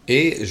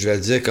 Et, je vais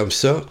le dire comme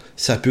ça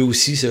peut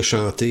aussi se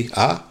chanter.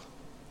 Ah,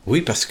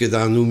 oui, parce que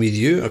dans nos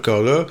milieux,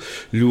 encore là,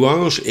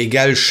 louange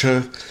égale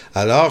chant.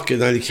 Alors que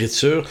dans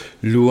l'Écriture,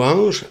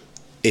 louange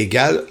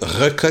égale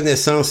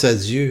reconnaissance à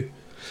Dieu.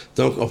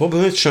 Donc, on n'a pas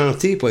besoin de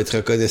chanter pour être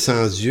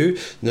reconnaissant à Dieu.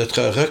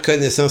 Notre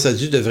reconnaissance à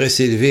Dieu devrait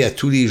s'élever à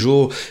tous les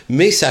jours.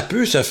 Mais ça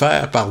peut se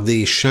faire par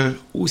des chants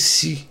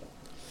aussi.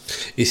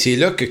 Et c'est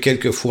là que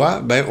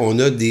quelquefois, on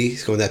a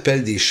ce qu'on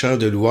appelle des chants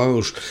de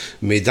louange.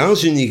 Mais dans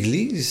une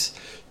église,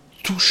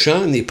 tout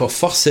chant n'est pas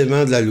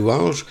forcément de la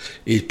louange.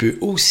 Il peut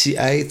aussi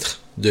être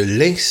de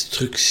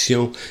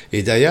l'instruction.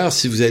 Et d'ailleurs,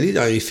 si vous allez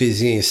dans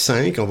Éphésiens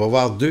 5, on va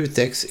voir 2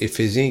 textes,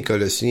 Éphésiens et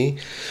Colossiens,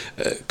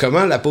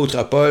 comment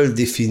l'apôtre Paul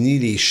définit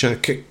les chants.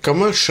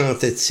 Comment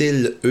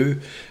chantaient-ils, eux,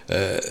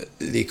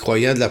 les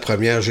croyants de la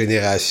première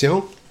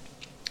génération?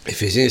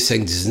 Éphésiens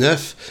 5,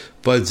 19,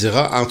 Paul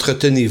dira «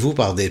 Entretenez-vous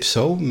par des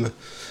psaumes,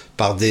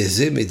 par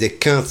des hymnes et des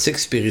cantiques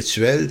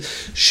spirituels,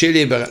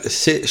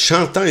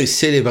 chantant et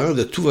célébrant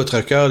de tout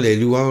votre cœur les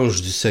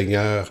louanges du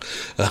Seigneur.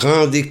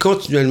 Rendez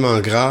continuellement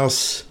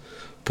grâce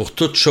pour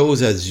toutes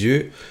choses à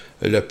Dieu,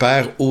 le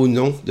Père, au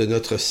nom de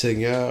notre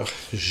Seigneur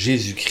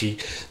Jésus-Christ. »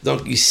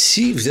 Donc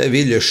ici, vous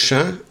avez le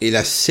chant et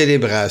la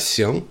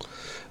célébration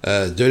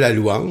de la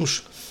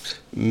louange.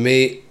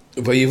 Mais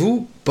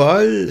voyez-vous,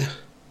 Paul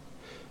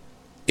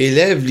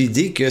élève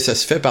l'idée que ça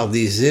se fait par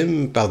des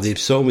hymnes, par des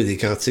psaumes et des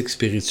cantiques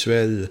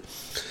spirituels.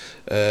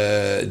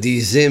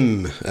 Des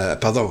hymnes,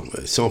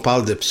 si on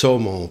parle de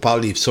psaumes, on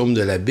parle des psaumes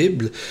de la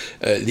Bible.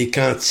 Les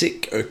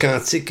cantiques, un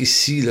cantique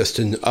ici, là,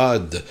 c'est une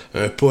ode,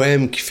 un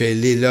poème qui fait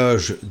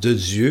l'éloge de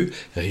Dieu.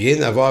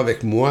 Rien à voir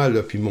avec moi,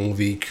 là, puis mon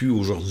vécu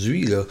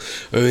aujourd'hui, là.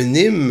 Un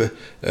hymne,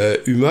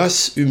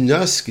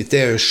 hymnos, qui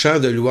était un chant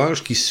de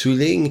louange qui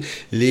souligne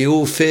les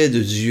hauts faits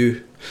de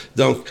Dieu.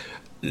 Donc,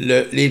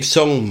 les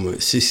psaumes,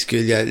 c'est ce que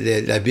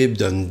la Bible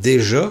donne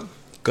déjà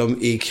comme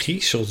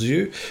écrit sur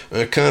Dieu.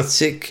 Un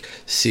cantique,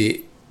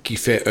 c'est qui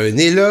fait un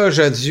éloge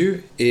à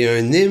Dieu, et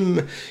un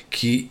hymne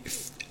qui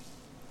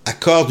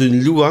accorde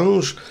une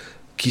louange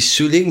qui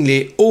souligne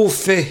les hauts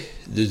faits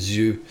de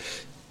Dieu.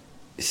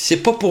 C'est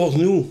pas pour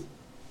nous,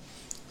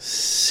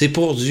 c'est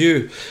pour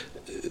Dieu.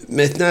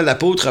 Maintenant,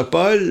 l'apôtre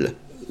Paul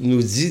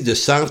nous dit de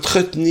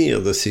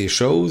s'entretenir de ces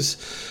choses,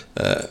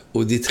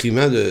 au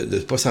détriment de ne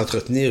pas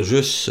s'entretenir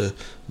juste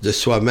de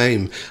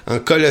soi-même. En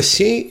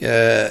Colossiens,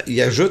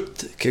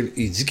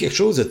 il dit quelque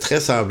chose de très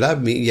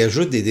semblable, mais il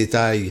ajoute des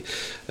détails.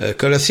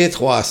 Colossiens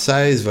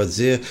 3,16 va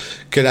dire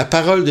que la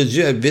parole de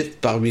Dieu habite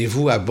parmi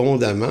vous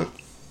abondamment.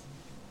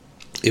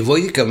 Et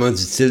voyez comment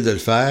dit-il de le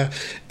faire.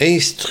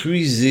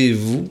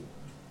 Instruisez-vous,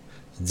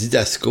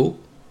 didasco,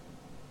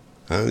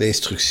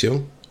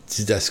 l'instruction,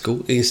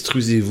 didasco,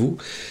 instruisez-vous,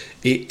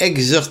 et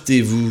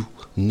exhortez-vous,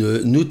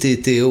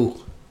 noutétéo,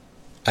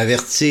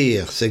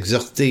 avertir,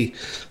 s'exhorter.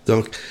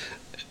 Donc,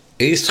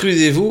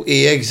 instruisez-vous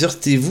et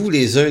exhortez-vous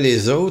les uns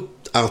les autres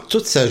en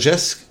toute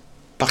sagesse.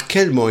 Par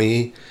quel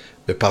moyen?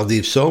 Par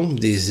des psaumes,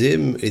 des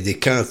hymnes et des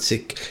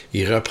cantiques.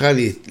 Il reprend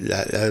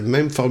la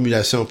même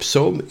formulation,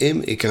 psaumes,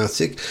 hymnes et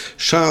cantiques,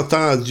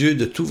 chantant à Dieu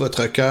de tout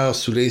votre cœur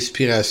sous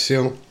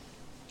l'inspiration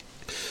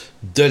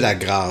de la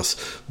grâce.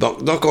 Bon,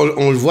 donc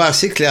on le voit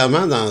assez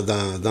clairement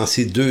dans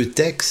ces 2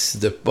 textes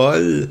de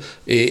Paul,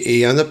 et il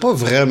n'y en a pas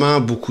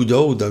vraiment beaucoup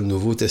d'autres dans le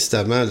Nouveau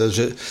Testament. Là,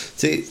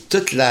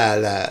 toute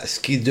ce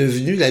qui est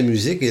devenu la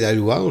musique et la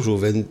louange au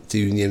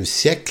 21e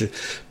siècle,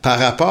 par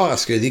rapport à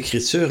ce que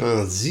l'Écriture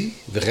en dit,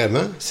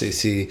 vraiment,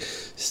 c'est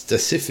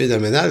assez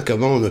phénoménal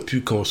comment on a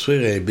pu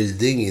construire un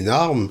building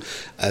énorme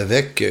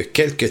avec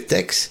quelques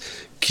textes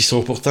qui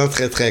sont pourtant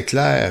très très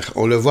clairs.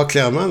 On le voit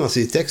clairement dans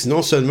ces textes,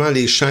 non seulement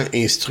les chants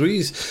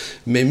instruisent,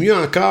 mais mieux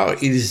encore,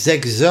 ils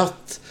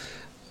exhortent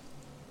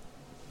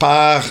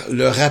par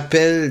le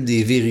rappel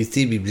des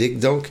vérités bibliques.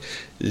 Donc,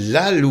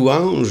 la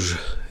louange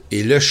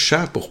et le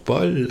chant pour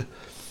Paul,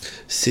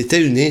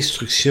 c'était une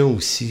instruction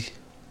aussi.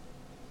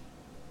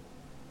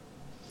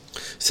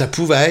 Ça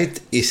pouvait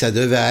être et ça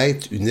devait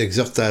être une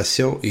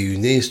exhortation et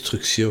une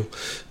instruction.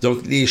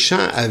 Donc, les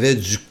chants avaient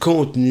du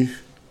contenu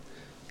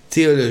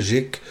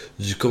théologique,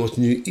 du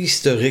contenu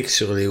historique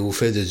sur les hauts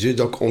faits de Dieu.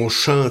 Donc, on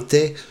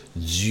chantait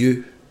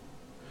Dieu.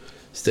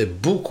 C'était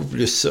beaucoup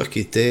plus ça qui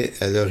était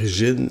à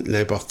l'origine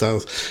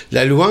l'importance.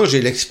 La louange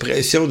est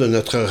l'expression de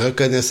notre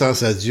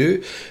reconnaissance à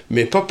Dieu,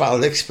 mais pas par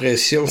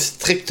l'expression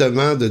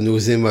strictement de nos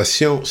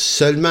émotions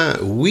seulement.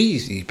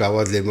 Oui, il peut y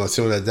avoir de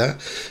l'émotion là-dedans,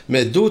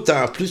 mais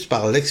d'autant plus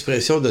par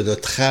l'expression de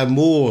notre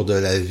amour de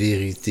la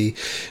vérité.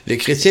 Les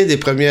chrétiens des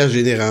premières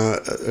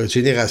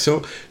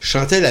générations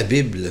chantaient la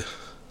Bible,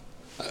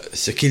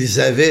 ce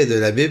qu'ils avaient de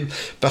la Bible,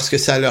 parce que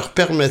ça leur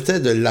permettait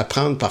de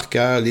l'apprendre par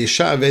cœur. Les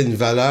chants avaient une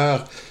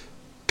valeur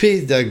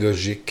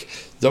pédagogique.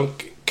 Donc,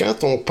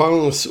 quand on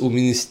pense au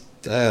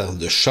ministère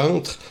de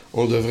chantre,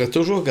 on devrait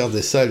toujours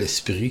garder ça à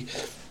l'esprit.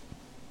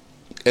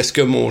 Est-ce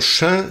que mon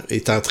chant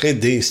est en train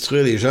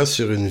d'instruire les gens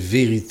sur une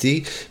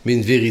vérité, mais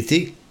une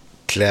vérité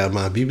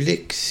clairement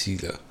biblique, ici,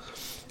 là,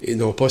 et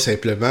non pas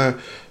simplement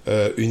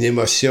une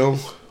émotion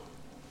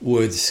ou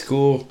un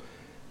discours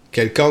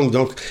quelconque.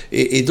 Donc,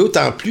 et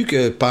d'autant plus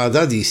que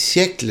pendant des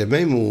siècles,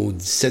 même au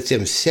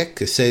 17e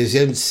siècle,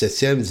 16e,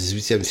 17e,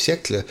 18e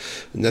siècle,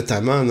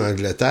 notamment en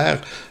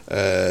Angleterre,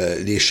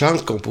 les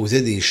chantres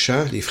composaient des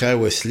chants, les frères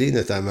Wesley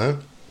notamment,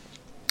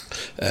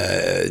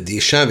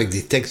 des chants avec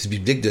des textes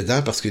bibliques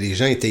dedans, parce que les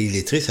gens étaient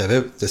illettrés,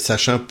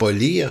 sachant pas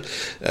lire.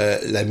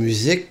 La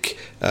musique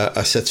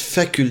a cette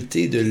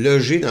faculté de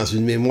loger dans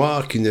une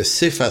mémoire qui ne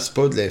s'efface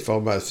pas de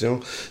l'information.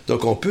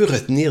 Donc, on peut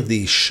retenir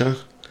des chants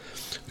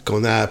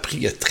qu'on a appris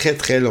il y a très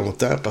très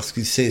longtemps parce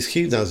qu'ils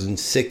s'inscrivent dans une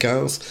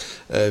séquence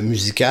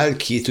musicale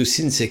qui est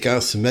aussi une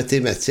séquence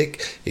mathématique.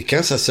 Et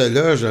quand ça se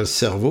loge dans le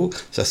cerveau,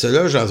 ça se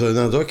loge dans un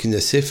endroit qui ne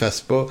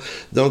s'efface pas.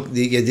 Donc,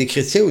 il y a des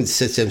chrétiens au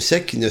 17e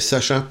siècle qui, ne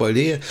sachant pas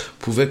lire,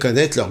 pouvaient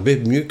connaître leur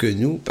Bible mieux que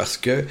nous parce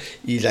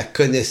qu'ils la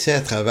connaissaient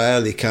à travers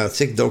les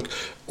cantiques. Donc,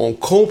 on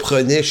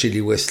comprenait chez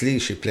les Wesley et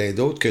chez plein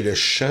d'autres que le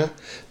chant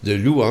de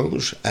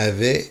louange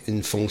avait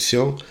une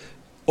fonction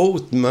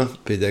hautement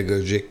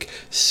pédagogique.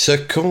 Ce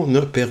qu'on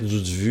a perdu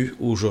de vue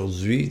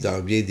aujourd'hui, dans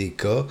bien des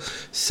cas,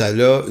 ça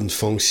a une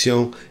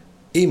fonction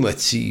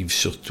émotive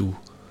surtout.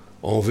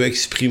 On veut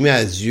exprimer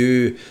à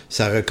Dieu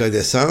sa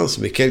reconnaissance,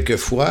 mais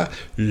quelquefois,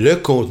 le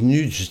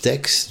contenu du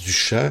texte, du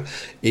chant,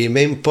 est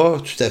même pas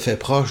tout à fait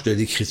proche de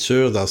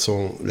l'écriture dans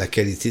la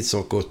qualité de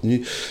son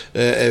contenu.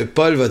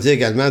 Paul va dire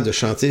également de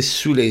chanter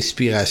sous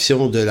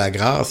l'inspiration de la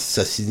grâce.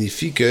 Ça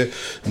signifie que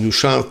nous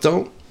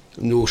chantons,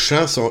 nos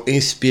chants sont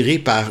inspirés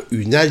par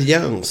une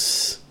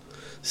alliance,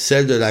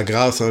 celle de la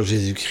grâce en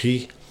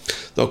Jésus-Christ.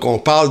 Donc, on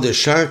parle de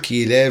chants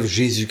qui élèvent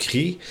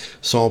Jésus-Christ,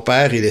 son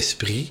Père et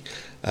l'Esprit,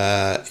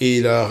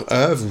 et leur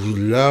œuvre ou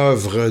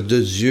l'œuvre de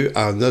Dieu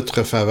en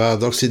notre faveur.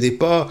 Donc, ce n'est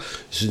pas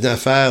une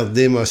affaire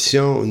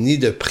d'émotion ni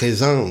de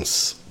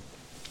présence.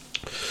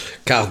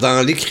 Car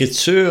dans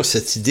l'Écriture,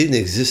 cette idée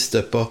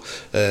n'existe pas.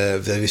 Vous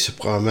avez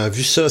probablement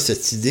vu ça,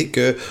 cette idée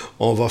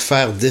qu'on va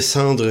faire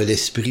descendre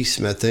l'Esprit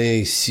ce matin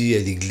ici à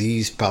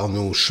l'Église par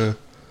nos chants.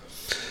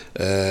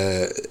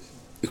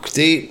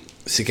 Écoutez,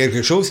 c'est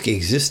quelque chose qui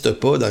n'existe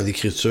pas dans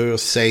l'Écriture.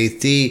 Ça a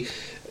été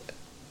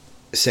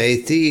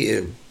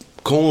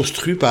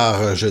construit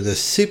par je ne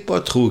sais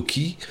pas trop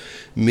qui,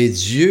 mais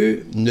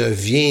Dieu ne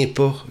vient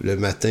pas le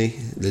matin,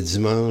 le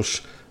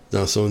dimanche,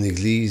 dans son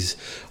Église.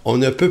 On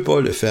ne peut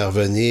pas le faire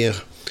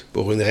venir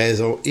pour une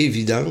raison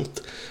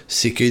évidente,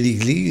 c'est que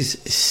l'Église,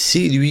 c'est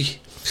lui.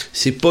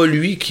 C'est pas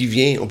lui qui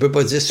vient. On peut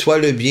pas dire « Sois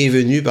le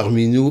bienvenu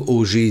parmi nous,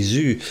 ô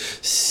Jésus ».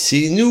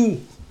 C'est nous.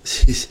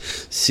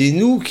 C'est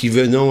nous qui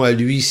venons à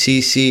lui.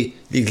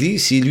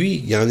 L'Église, c'est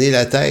lui. Il en est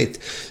la tête.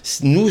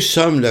 Nous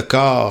sommes le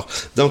corps.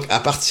 Donc, à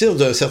partir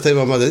d'un certain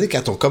moment donné,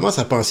 quand on commence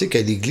à penser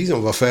qu'à l'Église,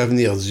 on va faire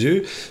venir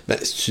Dieu,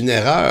 c'est une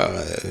erreur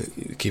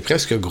qui est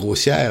presque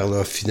grossière,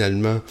 là,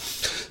 finalement.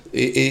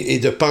 Et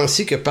de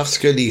penser que parce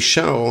que les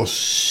chants ont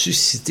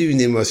suscité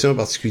une émotion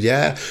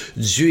particulière,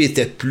 Dieu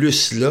était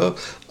plus là.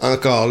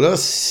 Encore là,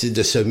 c'est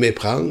de se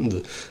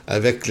méprendre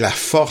avec la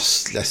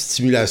force, la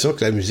stimulation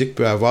que la musique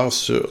peut avoir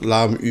sur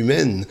l'âme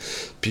humaine.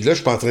 Puis là, je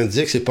suis pas en train de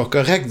dire que c'est pas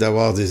correct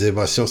d'avoir des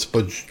émotions. C'est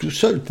pas du tout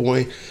ça le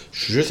point.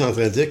 Je suis juste en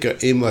train de dire que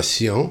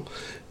émotion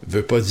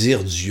veut pas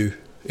dire Dieu.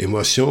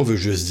 Émotion veut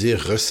juste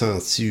dire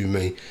ressenti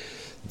humain.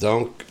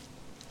 Donc,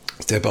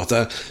 c'est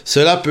important.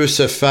 Cela peut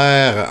se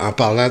faire, en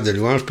parlant de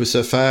louange, peut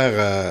se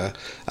faire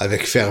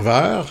avec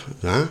ferveur,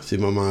 hein, ces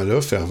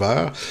moments-là,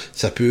 ferveur.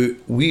 Ça peut,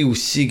 oui,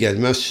 aussi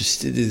également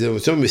susciter des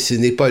émotions, mais ce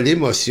n'est pas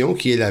l'émotion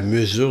qui est la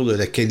mesure de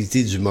la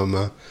qualité du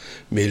moment,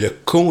 mais le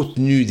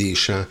contenu des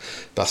chants.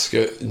 Parce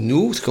que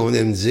nous, ce qu'on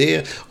aime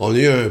dire, on a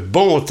eu un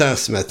bon temps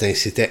ce matin,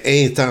 c'était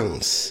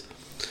intense.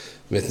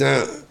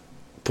 Maintenant,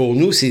 pour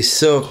nous, c'est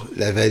ça,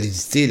 la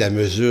validité, la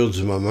mesure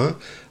du moment,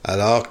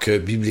 alors que,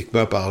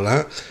 bibliquement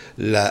parlant,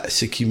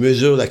 ce qui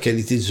mesure la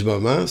qualité du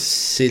moment,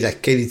 c'est la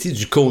qualité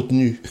du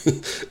contenu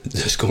de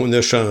ce qu'on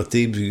a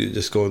chanté, de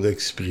ce qu'on a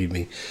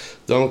exprimé.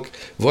 Donc,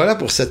 voilà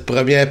pour cette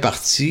première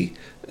partie,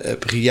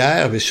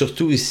 prière, mais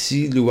surtout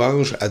ici,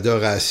 louange,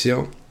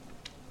 adoration,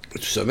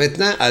 tout ça.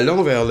 Maintenant,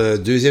 allons vers le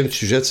deuxième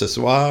sujet de ce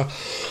soir.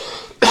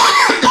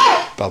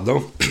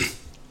 Pardon.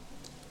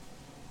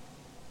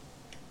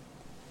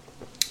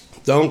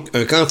 Donc,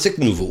 un cantique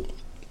nouveau.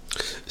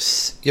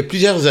 Il y a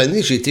plusieurs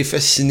années, j'ai été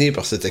fasciné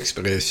par cette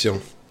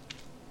expression.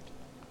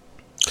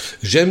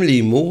 J'aime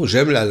les mots,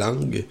 j'aime la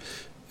langue.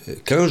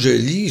 Quand je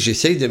lis,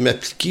 j'essaye de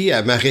m'appliquer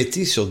à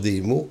m'arrêter sur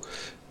des mots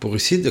pour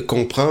essayer de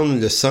comprendre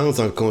le sens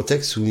dans le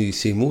contexte où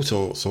ces mots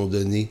sont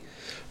donnés.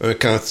 Un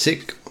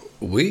cantique,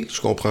 oui, je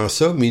comprends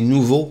ça, mais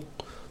nouveau.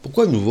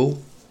 Pourquoi nouveau?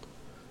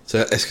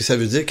 Est-ce que ça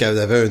veut dire qu'il y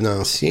avait un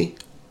ancien?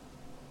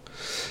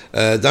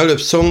 Dans le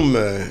psaume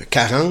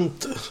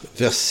 40,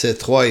 versets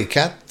 3 et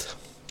 4,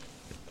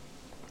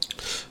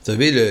 vous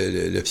savez,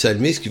 le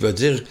psalmiste qui va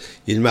dire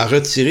 « Il m'a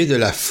retiré de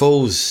la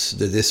fosse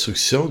de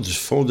destruction, du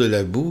fond de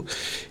la boue.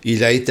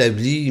 Il a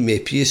établi mes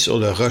pieds sur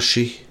le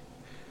rocher.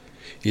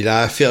 Il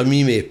a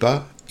affermi mes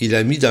pas. Il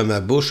a mis dans ma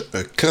bouche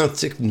un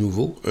cantique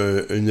nouveau,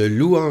 une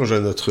louange à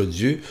notre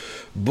Dieu.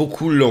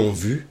 Beaucoup l'ont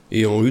vu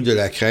et ont eu de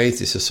la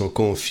crainte et se sont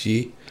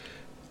confiés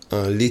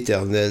en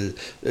l'Éternel. »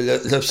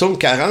 Le psaume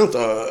 40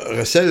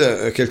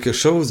 recèle quelque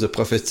chose de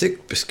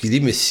prophétique puisqu'il est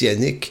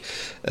messianique.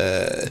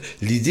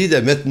 L'idée de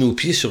mettre nos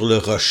pieds sur le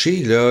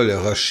rocher,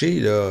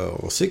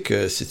 on sait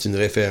que c'est une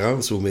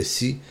référence au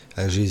Messie,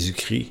 à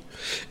Jésus-Christ.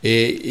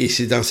 Et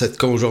c'est dans cette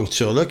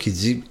conjoncture-là qu'il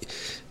dit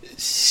 «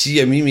 S'il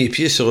a mis mes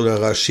pieds sur le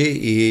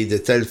rocher et de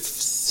telle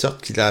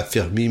sorte qu'il a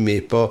affermi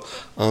mes pas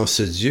en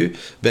ce Dieu,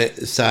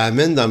 ça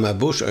amène dans ma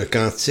bouche un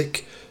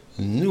cantique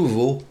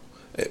nouveau. »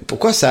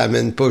 Pourquoi ça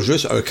amène pas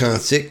juste un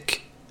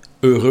cantique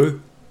heureux?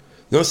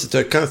 Non, c'est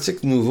un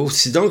cantique nouveau.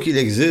 Si donc il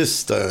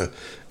existe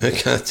un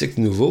cantique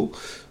nouveau,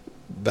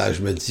 ben,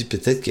 je me dis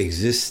peut-être qu'il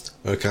existe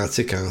un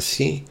cantique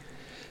ancien.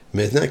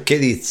 Maintenant,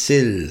 quel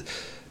est-il?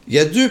 Il y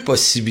a deux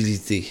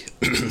possibilités.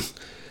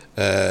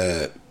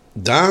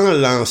 Dans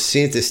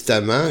l'Ancien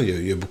Testament,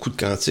 il y a beaucoup de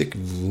cantiques,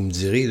 vous me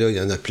direz, là, il y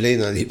en a plein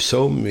dans les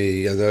psaumes, mais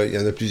il y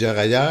en a plusieurs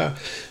ailleurs.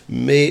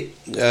 Mais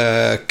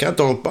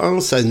quand on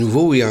pense à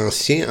Nouveau et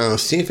Ancien,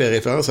 Ancien fait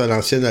référence à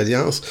l'Ancienne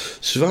Alliance,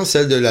 souvent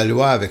celle de la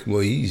loi avec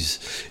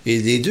Moïse. Et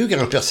les deux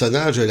grands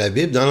personnages de la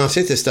Bible, dans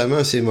l'Ancien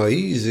Testament, c'est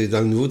Moïse, et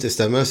dans le Nouveau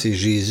Testament, c'est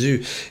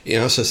Jésus. Et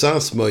en ce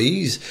sens,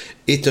 Moïse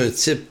est un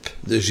type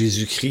de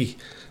Jésus-Christ.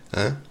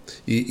 Hein?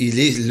 Il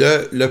est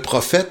le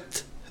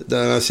prophète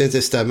dans l'Ancien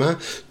Testament.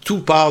 Tout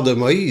part de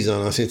Moïse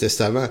dans l'Ancien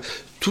Testament.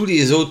 Tous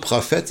les autres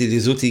prophètes et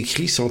les autres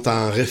écrits sont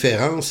en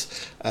référence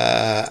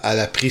à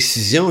la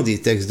précision des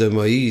textes de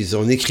Moïse.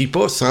 On n'écrit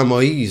pas sans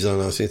Moïse dans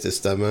l'Ancien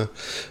Testament.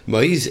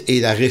 Moïse est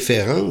la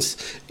référence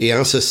et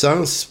en ce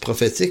sens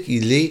prophétique,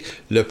 il est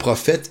le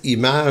prophète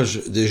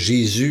image de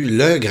Jésus,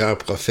 le grand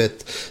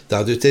prophète.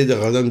 Dans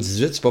Deutéronome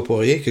 18, c'est pas pour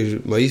rien que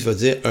Moïse va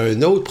dire «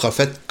 Un autre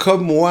prophète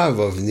comme moi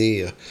va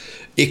venir.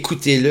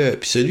 Écoutez-le.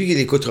 Puis celui qui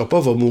l'écoutera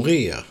pas va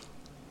mourir. »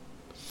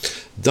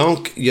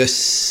 Donc, il y a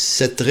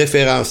cette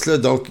référence-là.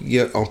 Donc,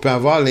 on peut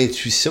avoir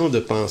l'intuition de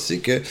penser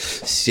que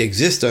s'il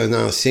existe un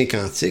ancien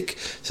cantique,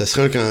 ça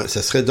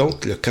serait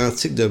donc le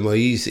cantique de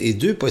Moïse. Et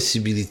deux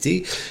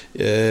possibilités.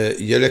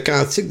 Il y a le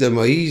cantique de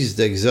Moïse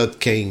d'Exode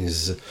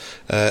 15.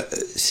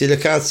 C'est le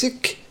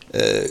cantique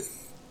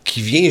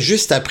qui vient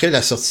juste après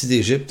la sortie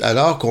d'Égypte,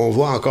 alors qu'on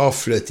voit encore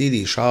flotter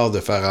les chars de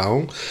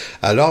Pharaon.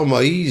 Alors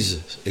Moïse,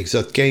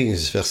 Exode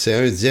 15, verset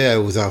 1, disait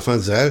aux enfants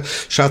d'Israël,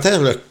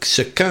 chantèrent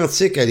ce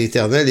cantique à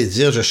l'Éternel et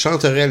dirent, je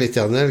chanterai à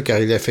l'Éternel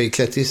car il a fait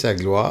éclater sa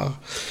gloire.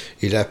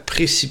 Il a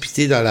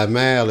précipité dans la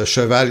mer le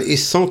cheval et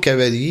son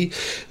cavalier.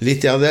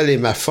 L'Éternel est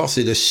ma force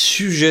et le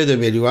sujet de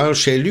mes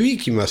louanges. C'est lui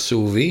qui m'a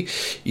sauvé.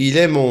 Il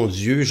est mon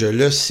Dieu, je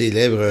le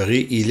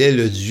célébrerai. Il est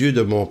le Dieu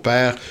de mon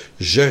Père,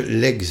 je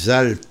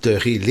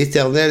l'exalterai.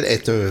 L'Éternel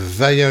est un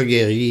vaillant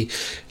guerrier.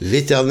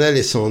 L'Éternel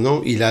est son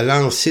nom. Il a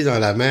lancé dans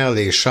la mer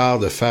les chars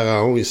de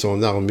Pharaon et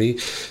son armée.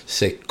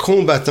 Ses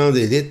combattants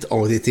d'élite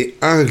ont été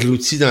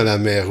engloutis dans la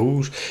mer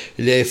Rouge.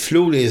 Les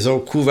flots les ont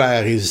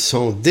couverts. Ils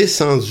sont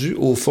descendus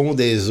au fond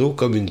des eaux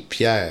comme une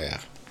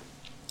pierre.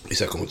 Et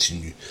ça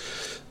continue.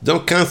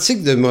 Donc,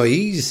 cantique de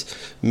Moïse,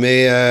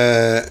 mais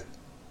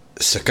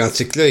ce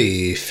cantique-là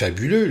est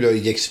fabuleux. Là.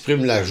 Il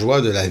exprime la joie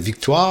de la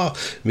victoire,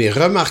 mais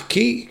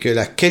remarquez que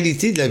la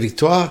qualité de la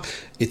victoire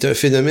est un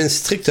phénomène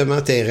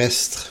strictement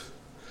terrestre.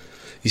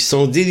 Ils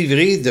sont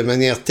délivrés de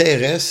manière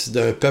terrestre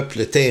d'un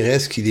peuple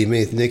terrestre qui les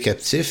maintenait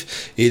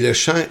captifs. Et le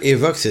chant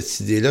évoque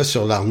cette idée-là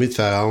sur l'armée de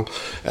Pharaon.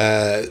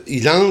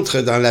 Il entre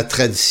dans la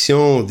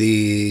tradition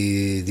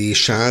des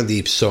chants,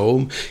 des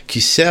psaumes, qui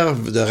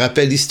servent de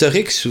rappel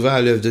historique souvent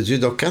à l'œuvre de Dieu.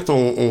 Donc quand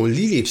on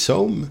lit les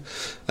psaumes,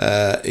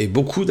 et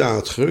beaucoup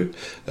d'entre eux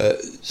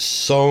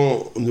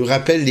nous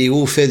rappellent les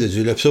hauts faits de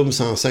Dieu. Le psaume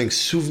 105,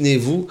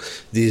 souvenez-vous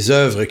des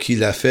œuvres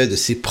qu'il a fait, de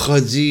ses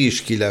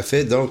prodiges qu'il a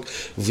fait. Donc,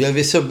 vous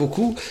avez ça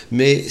beaucoup,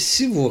 mais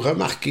si vous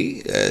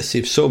remarquez,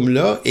 ces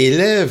psaumes-là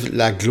élèvent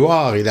la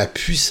gloire et la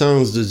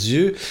puissance de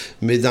Dieu,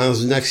 mais dans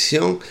une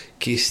action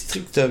qui est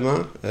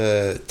strictement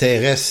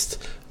terrestre.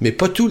 Mais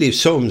pas tous les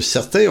psaumes.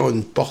 Certains ont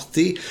une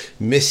portée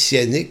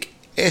messianique,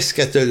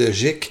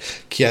 eschatologique,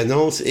 qui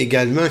annonce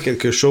également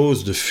quelque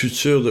chose de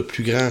futur, de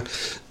plus grand.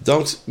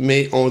 Donc,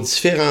 mais on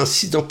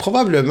différencie. Donc,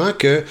 probablement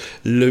que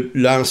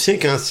l'ancien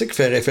cantique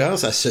fait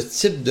référence à ce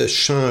type de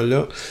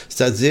chant-là,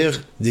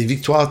 c'est-à-dire des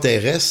victoires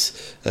terrestres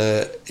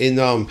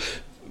énormes.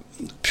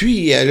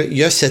 Puis, il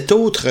y a cet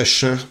autre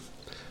chant.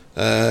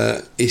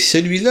 Et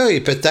celui-là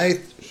est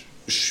peut-être,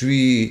 je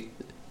suis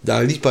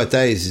dans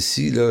l'hypothèse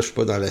ici, là, je suis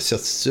pas dans la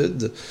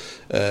certitude,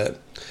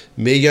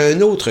 mais il y a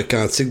un autre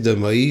cantique de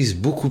Moïse,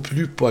 beaucoup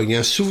plus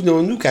poignant.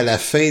 Souvenons-nous qu'à la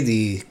fin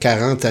des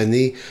 40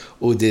 années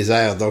au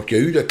désert, donc il y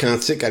a eu le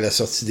cantique à la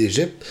sortie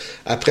d'Égypte,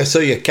 après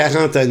ça, il y a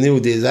 40 années au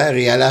désert,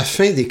 et à la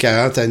fin des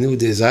 40 années au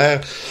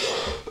désert,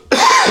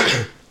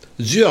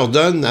 Dieu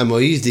ordonne à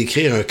Moïse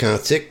d'écrire un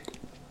cantique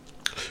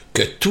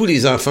que tous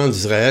les enfants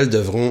d'Israël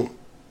devront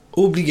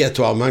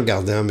obligatoirement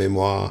garder en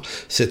mémoire.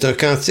 C'est un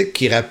cantique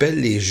qui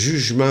rappelle les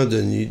jugements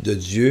de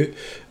Dieu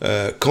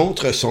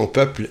contre son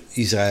peuple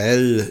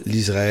Israël,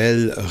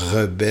 l'Israël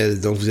rebelle.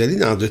 Donc vous allez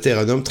dans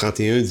Deutéronome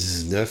 31,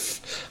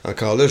 19.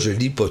 Encore là, je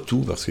lis pas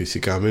tout parce que c'est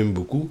quand même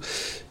beaucoup,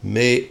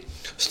 mais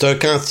c'est un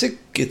cantique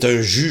qui est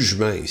un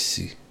jugement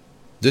ici.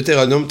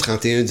 Deutéronome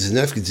 31,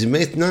 19 qui dit «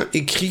 Maintenant,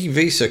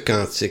 écrivez ce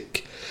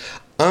cantique.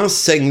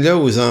 Enseigne-le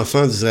aux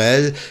enfants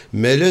d'Israël,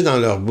 mets-le dans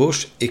leur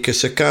bouche, et que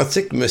ce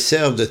cantique me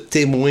serve de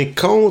témoin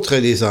contre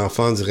les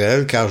enfants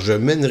d'Israël, car je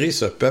mènerai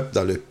ce peuple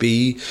dans le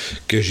pays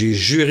que j'ai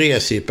juré à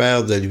ses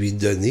pères de lui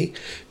donner.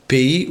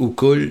 pays où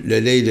coule le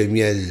lait et le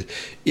miel.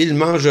 Il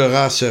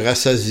mangera, se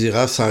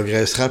rassasiera,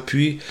 s'engraissera,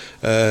 puis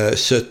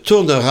se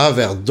tournera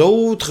vers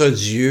d'autres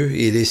dieux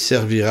et les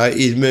servira.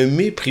 Il me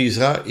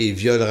méprisera et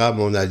violera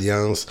mon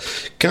alliance.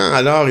 Quand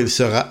alors il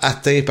sera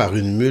atteint par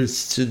une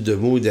multitude de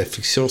maux et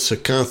d'afflictions, ce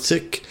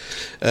cantique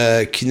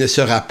qui ne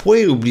sera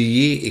point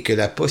oublié et que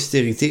la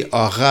postérité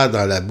aura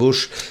dans la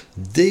bouche,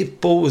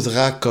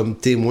 déposera comme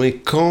témoin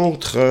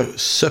contre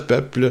ce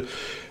peuple.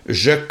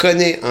 Je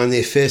connais en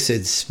effet ces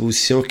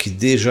dispositions qui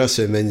déjà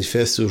se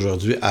manifestent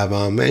aujourd'hui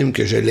avant même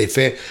que je l'ai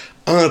fait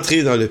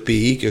entrer dans le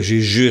pays que j'ai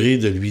juré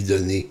de lui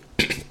donner.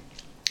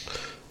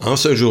 En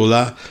ce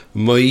jour-là,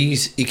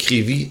 Moïse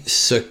écrivit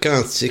ce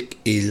cantique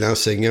et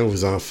l'enseigna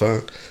aux enfants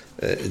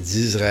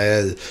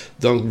d'Israël.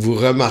 Donc, vous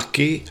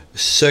remarquez,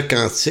 ce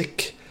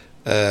cantique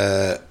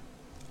a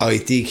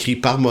été écrit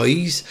par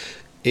Moïse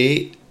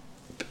et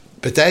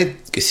peut-être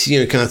que s'il y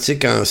a un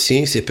cantique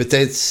ancien, c'est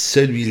peut-être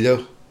celui-là.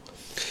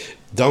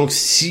 Donc,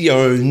 s'il y a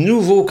un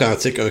nouveau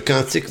cantique, un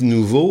cantique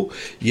nouveau,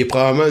 il est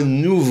probablement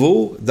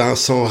nouveau dans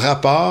son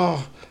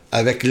rapport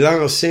avec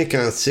l'ancien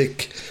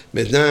cantique.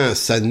 Maintenant,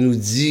 ça nous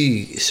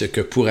dit ce que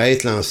pourrait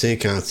être l'ancien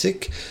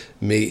cantique,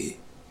 mais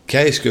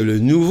qu'est-ce que le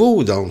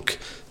nouveau, donc?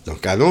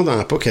 Donc, allons dans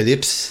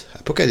Apocalypse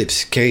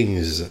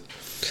 15.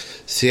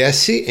 C'est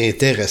assez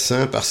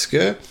intéressant parce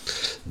que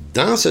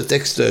dans ce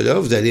texte-là,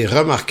 vous allez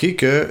remarquer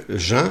que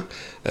Jean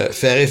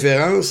fait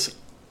référence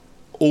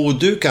aux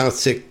deux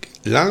cantiques.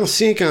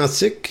 L'ancien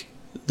cantique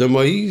de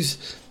Moïse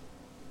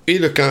et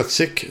le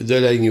cantique de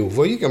l'agneau. Vous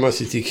voyez comment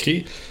c'est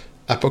écrit?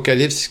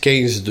 Apocalypse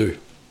 15, 2.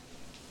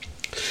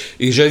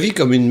 Et je vis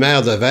comme une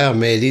mer de verre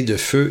mêlée de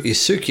feu, et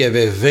ceux qui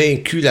avaient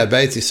vaincu la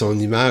bête et son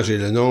image et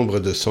le nombre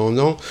de son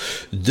nom,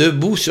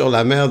 debout sur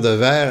la mer de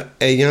verre,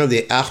 ayant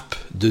des harpes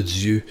de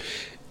Dieu.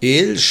 Et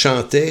ils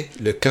chantaient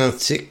le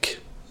cantique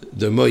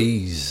de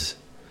Moïse,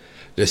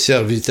 le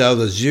serviteur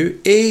de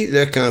Dieu, et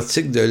le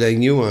cantique de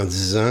l'agneau en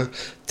disant: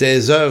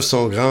 Tes œuvres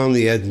sont grandes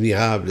et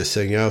admirables,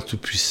 Seigneur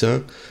Tout-Puissant.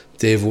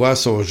 Tes voies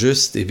sont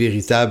justes et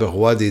véritables,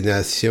 Roi des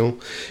nations,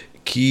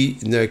 qui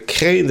ne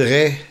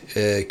craindrait,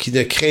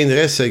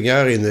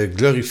 Seigneur, et ne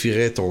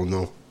glorifierait ton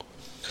nom.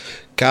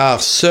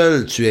 Car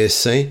seul tu es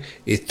saint,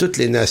 et toutes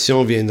les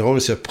nations viendront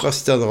et se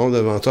prosterneront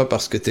devant toi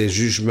parce que tes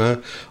jugements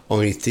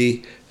ont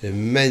été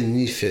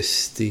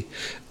manifestés.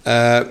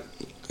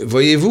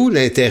 Voyez-vous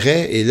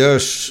l'intérêt, et là,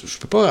 je ne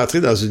peux pas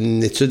rentrer dans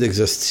une étude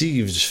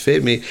exhaustive du fait,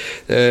 mais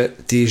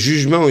tes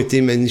jugements ont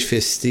été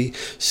manifestés.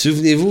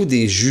 Souvenez-vous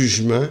des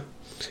jugements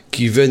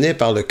qui venaient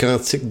par le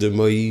cantique de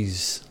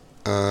Moïse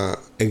en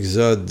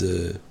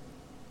Exode,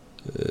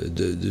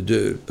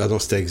 pardon,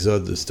 c'était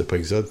Exode, c'était pas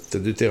Exode, c'était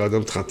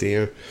Deutéronome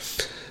 31.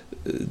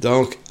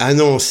 Donc,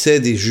 annonçait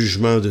des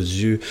jugements de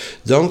Dieu.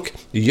 Donc,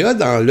 il y a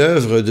dans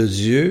l'œuvre de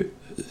Dieu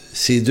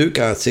ces deux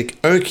cantiques.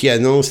 Un qui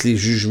annonce les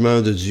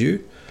jugements de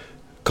Dieu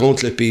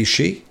contre le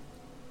péché.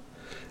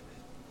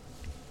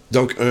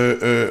 Donc,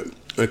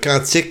 un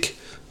cantique,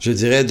 je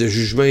dirais, de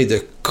jugement et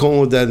de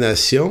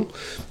condamnation,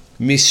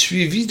 mais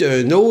suivi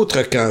d'un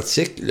autre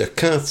cantique, le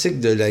cantique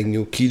de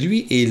l'agneau, qui,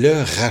 lui, est le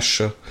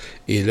rachat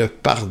et le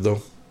pardon.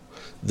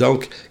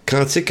 Donc,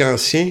 cantique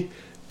ancien,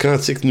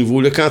 cantique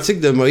nouveau. Le cantique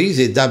de Moïse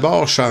est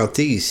d'abord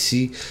chanté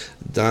ici,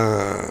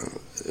 dans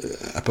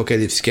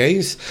Apocalypse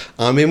 15,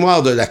 en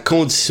mémoire de la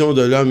condition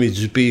de l'homme et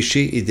du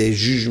péché et des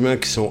jugements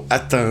qui sont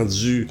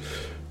attendus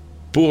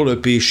pour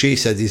le péché et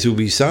sa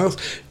désobéissance.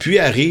 Puis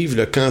arrive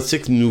le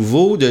cantique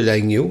nouveau de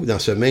l'agneau, dans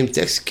ce même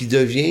texte, qui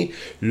devient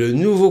le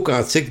nouveau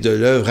cantique de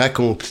l'œuvre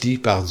accomplie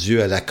par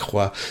Dieu à la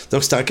croix.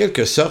 Donc c'est en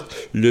quelque sorte,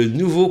 le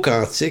nouveau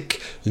cantique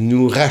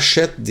nous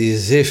rachète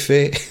des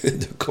effets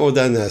de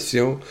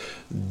condamnation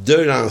de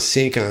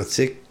l'ancien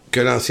cantique, que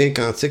l'ancien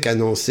cantique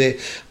annonçait,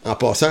 en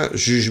passant,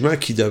 jugement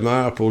qui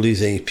demeure pour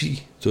les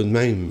impies, tout de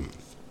même.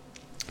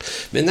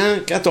 Maintenant,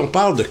 quand on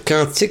parle de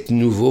cantique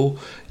nouveau,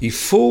 il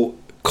faut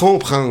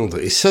comprendre,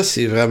 et ça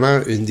c'est vraiment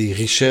une des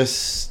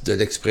richesses de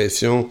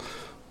l'expression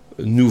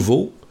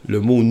nouveau, le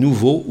mot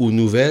nouveau ou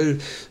nouvelle,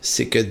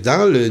 c'est que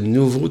dans le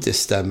Nouveau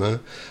Testament,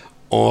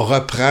 on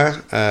reprend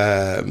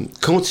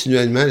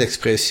continuellement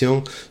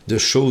l'expression de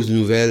choses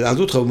nouvelles. En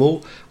d'autres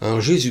mots,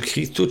 en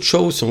Jésus-Christ, toutes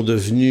choses sont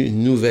devenues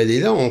nouvelles. Et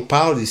là, on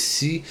parle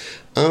ici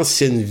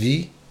ancienne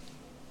vie,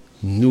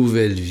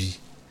 nouvelle vie.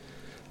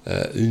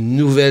 Une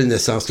nouvelle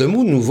naissance. Le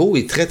mot nouveau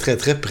est très, très,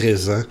 très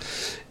présent.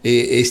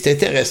 Et c'est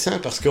intéressant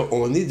parce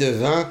qu'on est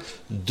devant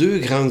deux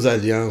grandes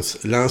alliances.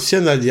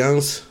 L'ancienne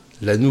alliance,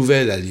 la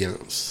nouvelle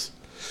alliance.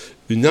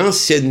 Une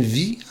ancienne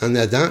vie en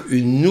Adam,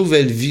 une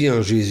nouvelle vie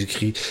en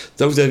Jésus-Christ.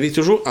 Donc, vous avez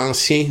toujours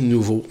ancien,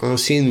 nouveau,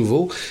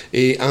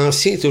 et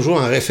ancien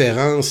toujours en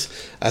référence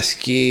à ce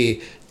qui est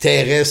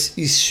terrestre,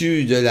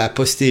 issu de la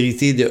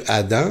postérité de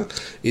Adam,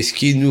 et ce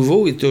qui est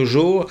nouveau est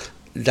toujours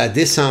la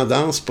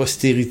descendance,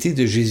 postérité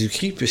de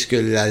Jésus-Christ, puisque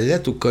la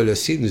lettre aux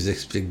Colossiens nous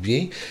explique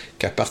bien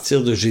qu'à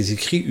partir de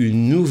Jésus-Christ,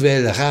 une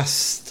nouvelle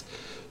race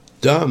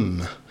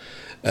d'hommes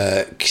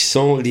qui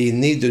sont les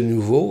nés de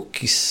nouveau,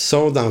 qui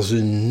sont dans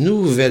une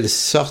nouvelle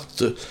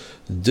sorte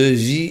de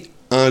vie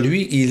en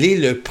lui, il est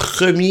le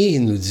premier,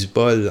 nous dit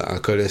Paul en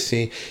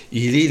Colossiens.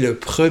 Il est le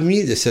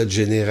premier de cette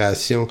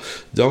génération.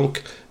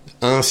 Donc,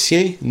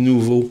 ancien,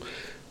 nouveau.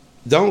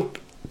 Donc,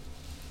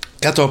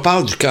 quand on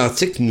parle du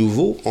cantique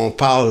nouveau, on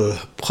parle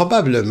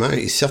probablement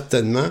et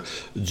certainement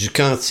du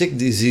cantique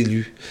des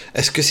élus.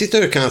 Est-ce que c'est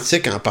un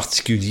cantique en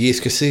particulier?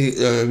 Est-ce que c'est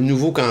un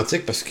nouveau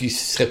cantique parce qu'il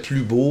serait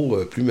plus beau,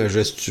 plus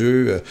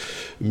majestueux,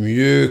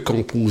 mieux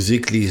composé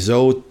que les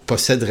autres?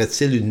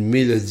 Posséderait-il une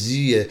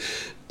mélodie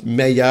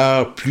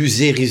meilleure, plus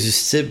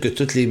irrésistible que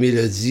toutes les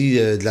mélodies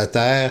de la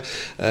terre?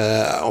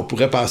 On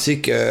pourrait penser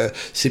que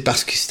c'est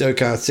parce que c'est un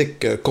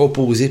cantique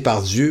composé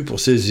par Dieu pour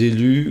ses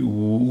élus,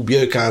 ou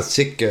bien un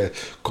cantique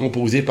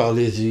composé par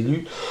les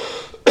élus.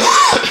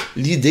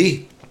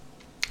 L'idée,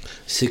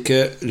 c'est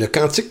que le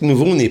cantique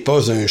nouveau n'est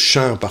pas un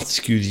chant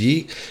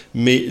particulier,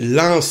 mais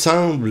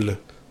l'ensemble,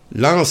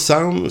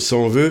 si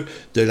on veut,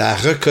 de la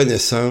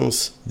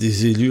reconnaissance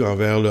des élus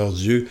envers leur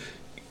Dieu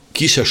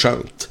qui se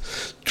chante.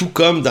 Tout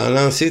comme dans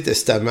l'Ancien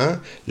Testament,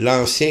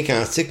 l'ancien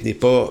cantique n'est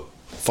pas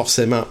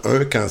forcément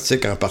un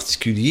cantique en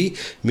particulier,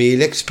 mais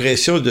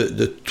l'expression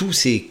de tous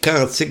ces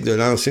cantiques de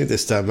l'Ancien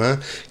Testament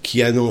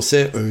qui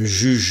annonçaient un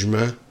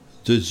jugement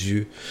de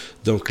Dieu.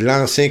 Donc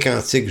l'ancien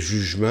cantique,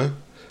 jugement,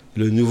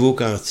 le nouveau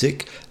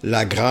cantique,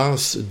 la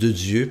grâce de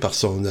Dieu par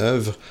son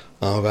œuvre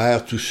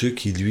envers tous ceux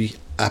qui lui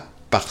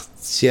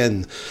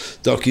appartiennent.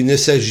 Donc il ne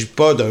s'agit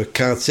pas d'un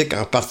cantique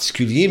en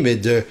particulier, mais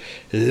de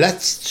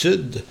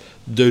l'attitude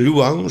de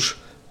louange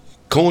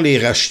qu'ont les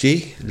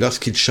rachetés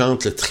lorsqu'ils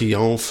chantent le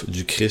triomphe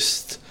du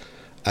Christ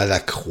à la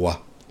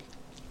croix.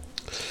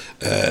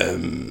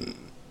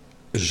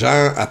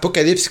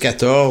 Apocalypse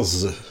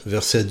 14,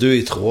 versets 2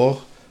 et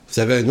 3, vous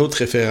avez une autre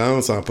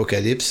référence en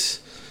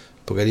Apocalypse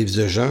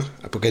de Jean,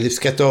 Apocalypse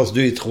 14,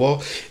 2 et 3,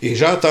 « Et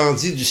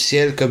j'entendis du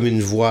ciel comme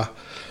une voix,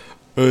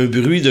 un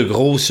bruit de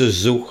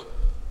grosses eaux,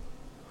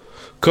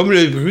 comme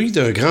le bruit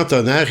d'un grand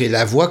tonnerre, et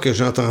la voix que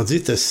j'entendis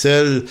était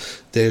celle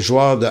des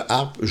joueurs de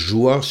harpe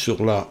jouant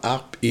sur leur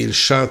harpe, et ils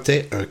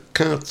chantaient un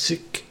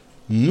cantique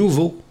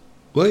nouveau. »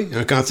 Oui,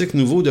 un cantique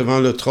nouveau devant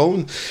le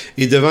trône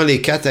et devant les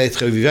 4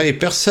 êtres vivants, et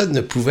personne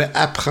ne pouvait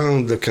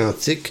apprendre le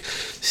cantique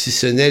si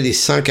ce n'est les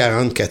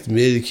 144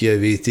 000 qui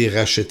avaient été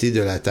rachetés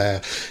de la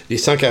terre. Les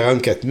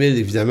 144 000,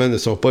 évidemment, ne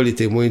sont pas les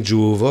témoins de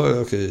Jéhovah,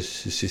 là, que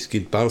c'est ce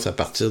qu'ils pensent à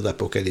partir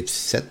d'Apocalypse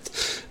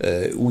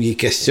 7, où il est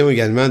question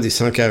également des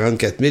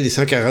 144 000. Les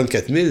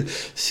 144 000,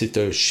 c'est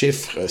un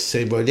chiffre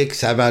symbolique.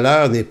 Sa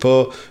valeur n'est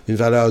pas une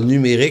valeur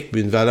numérique,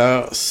 mais une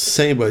valeur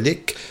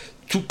symbolique,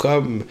 tout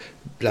comme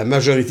la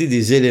majorité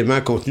des éléments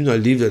contenus dans le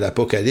livre de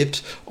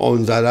l'Apocalypse ont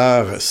une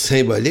valeur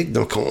symbolique,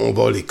 donc on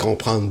va les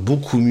comprendre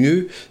beaucoup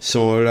mieux si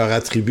on leur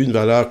attribue une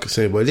valeur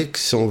symbolique.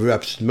 Si on veut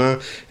absolument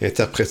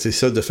interpréter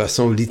ça de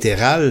façon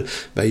littérale,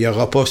 ben, il n'y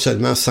aura pas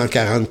seulement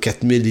 144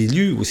 000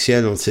 élus au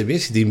ciel, on le sait bien,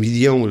 c'est des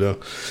millions, là.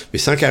 Mais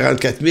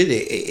 144 000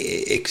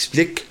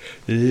 explique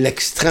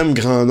l'extrême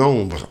grand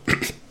nombre.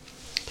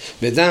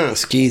 Maintenant,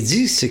 ce qui est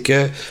dit, c'est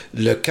que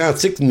le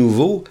cantique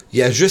nouveau, il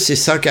y a juste ces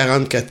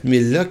 144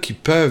 000-là qui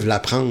peuvent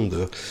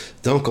l'apprendre.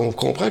 Donc, on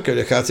comprend que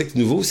le cantique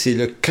nouveau, c'est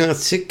le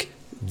cantique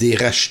des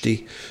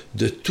rachetés,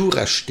 de tout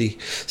racheter.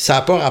 Ça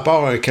n'a pas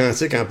rapport à un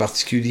cantique en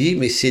particulier,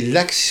 mais c'est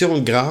l'action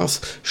de grâce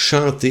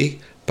chantée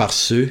par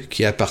ceux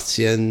qui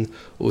appartiennent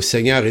au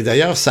Seigneur. Et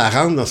d'ailleurs, ça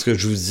rentre dans ce que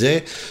je vous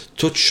disais,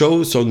 toutes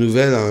choses sont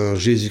nouvelles en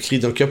Jésus-Christ.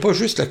 Donc, il n'y a pas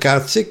juste le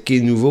cantique qui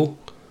est nouveau.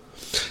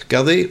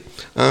 Regardez,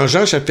 en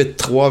Jean chapitre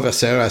 3,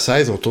 verset 1 à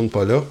 16, on ne tourne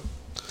pas là,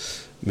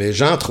 mais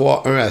Jean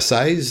 3, 1 à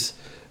 16,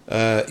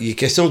 il est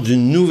question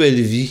d'une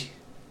nouvelle vie,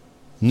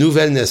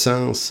 nouvelle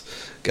naissance.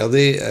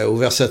 Regardez, au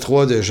verset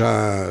 3 de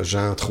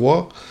Jean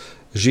 3,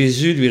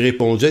 Jésus lui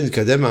répondit à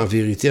Nicodème, en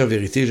vérité,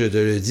 je te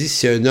le dis,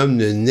 si un homme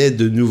ne naît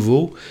de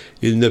nouveau,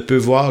 il ne peut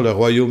voir le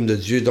royaume de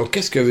Dieu. Donc,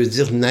 qu'est-ce que veut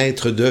dire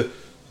naître de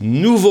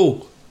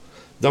nouveau?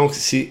 Donc,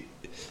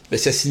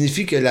 ça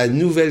signifie que la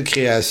nouvelle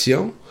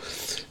création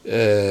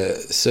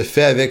se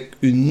fait avec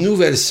une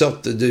nouvelle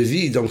sorte de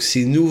vie. Donc,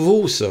 c'est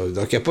nouveau, ça.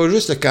 Donc, il n'y a pas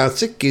juste le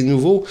cantique qui est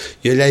nouveau,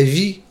 il y a la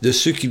vie de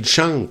ceux qui le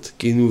chantent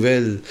qui est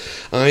nouvelle.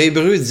 En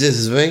Hébreux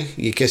 10, 20,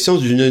 il est question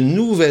d'une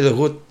nouvelle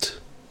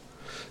route.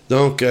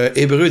 Donc,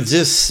 Hébreux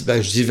 10,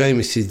 je dis 20,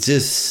 mais c'est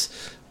 10,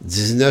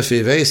 19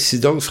 et 20. Si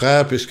donc,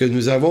 frères, puisque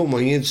nous avons au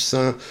moyen du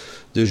sang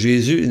de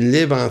Jésus une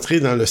libre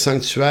entrée dans le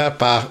sanctuaire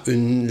par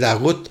la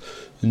route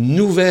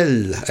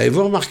nouvelle.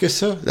 Avez-vous remarqué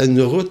ça?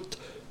 Une route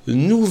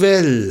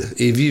nouvelle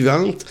et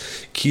vivante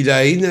qu'il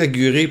a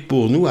inaugurée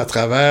pour nous à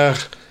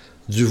travers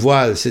du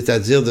voile,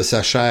 c'est-à-dire de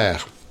sa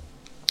chair.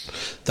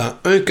 Dans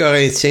 1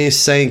 Corinthiens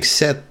 5,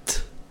 7,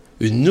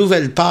 une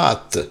nouvelle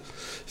pâte,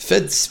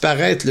 faites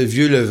disparaître le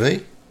vieux levain,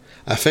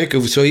 afin que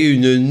vous soyez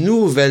une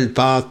nouvelle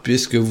pâte,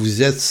 puisque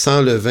vous êtes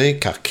sans levain,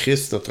 car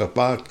Christ, notre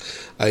Pâque,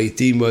 a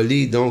été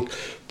immolé. Donc,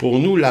 pour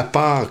nous, la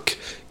Pâque,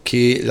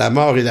 qui est la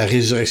mort et la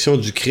résurrection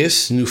du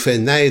Christ, nous fait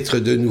naître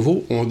de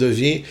nouveau. On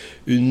devient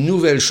une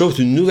nouvelle chose,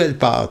 une nouvelle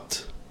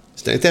pâte.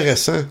 C'est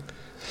intéressant.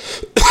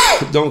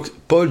 Donc,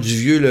 pas du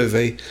vieux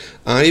levain.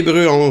 En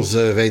Hébreux 11,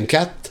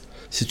 24,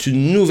 c'est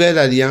une nouvelle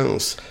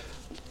alliance.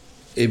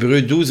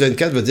 Hébreux 12,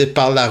 24 va dire «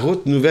 Par la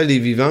route nouvelle et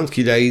vivante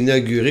qu'il a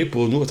inaugurée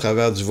pour nous au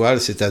travers du voile,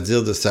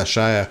 c'est-à-dire de sa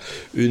chair. »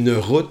 Une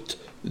route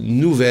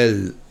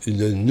nouvelle,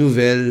 une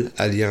nouvelle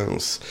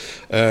alliance.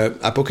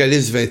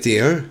 Apocalypse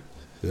 21,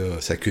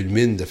 ça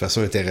culmine de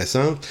façon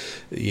intéressante.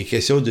 Il est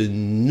question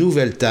d'une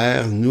nouvelle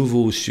terre,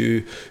 nouveaux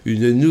cieux,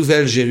 une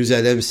nouvelle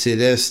Jérusalem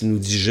céleste, nous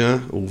dit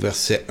Jean au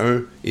verset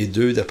 1 et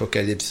 2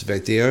 d'Apocalypse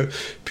 21.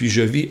 Puis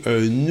je vis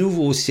un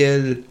nouveau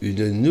ciel,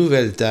 une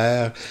nouvelle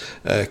terre,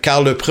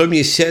 car le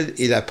premier ciel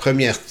et la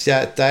première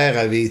terre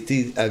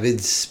avaient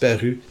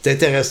disparu. C'est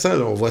intéressant,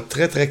 là, on voit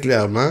très très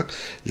clairement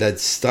la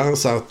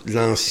distance entre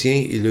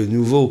l'ancien et le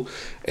nouveau.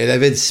 Elle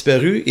avait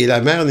disparu et la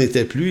mer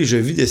n'était plus, et je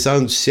vis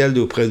descendre du ciel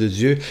d'auprès de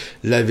Dieu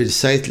la ville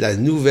sainte, la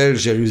nouvelle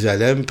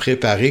Jérusalem,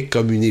 préparée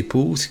comme une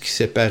épouse qui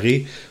s'est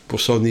parée pour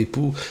son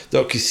époux.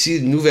 Donc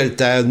ici, nouvelle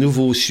terre,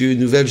 nouveaux cieux,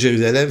 nouvelle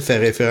Jérusalem fait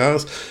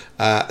référence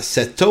à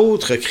cette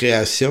autre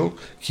création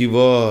qui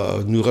va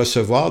nous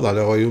recevoir dans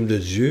le royaume de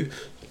Dieu,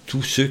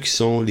 tous ceux qui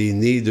sont les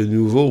nés de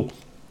nouveau.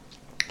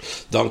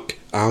 Donc,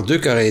 en 2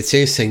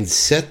 Corinthiens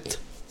 5,17,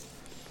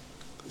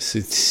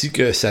 c'est ici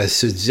que ça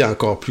se dit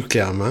encore plus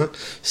clairement.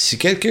 Si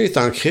quelqu'un est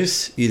en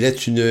Christ, il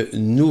est une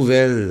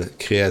nouvelle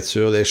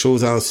créature. Les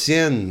choses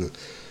anciennes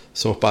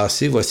sont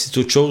passées, voici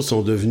toutes choses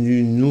sont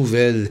devenues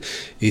nouvelles.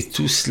 Et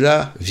tout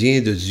cela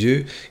vient de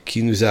Dieu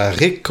qui nous a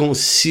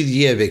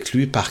réconciliés avec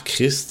lui par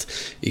Christ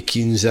et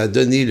qui nous a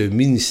donné le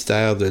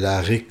ministère de la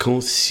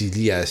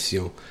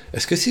réconciliation.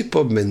 Est-ce que c'est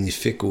pas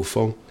magnifique au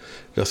fond?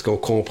 Lorsqu'on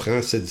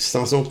comprend cette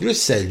distance. Donc, le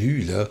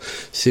salut, là,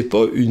 c'est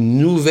pas une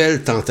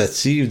nouvelle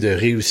tentative de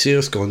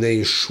réussir ce qu'on a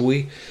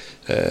échoué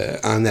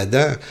en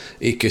Adam,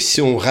 et que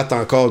si on rate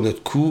encore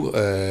notre coup,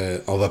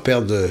 on va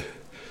perdre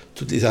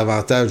tous les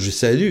avantages du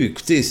salut.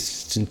 Écoutez,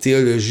 c'est une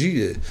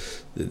théologie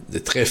de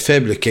très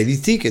faible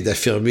qualité que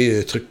d'affirmer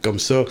un truc comme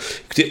ça.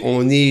 Écoutez,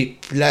 on est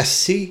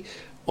placé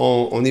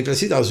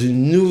dans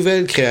une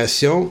nouvelle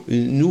création,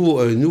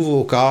 un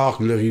nouveau corps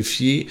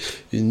glorifié,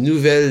 une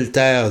nouvelle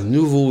terre,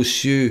 nouveaux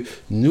cieux,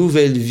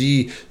 nouvelle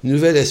vie,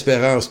 nouvelle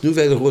espérance,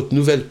 nouvelle route,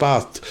 nouvelle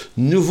pâte,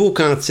 nouveau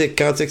cantique.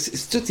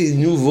 Tout est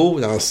nouveau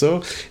dans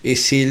ça, et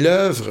c'est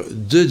l'œuvre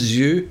de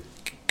Dieu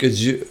que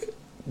Dieu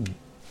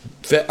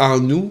fait en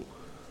nous,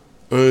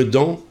 un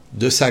don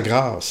de sa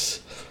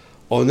grâce.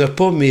 On n'a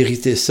pas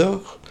mérité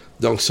ça,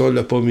 donc si on ne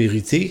l'a pas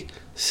mérité,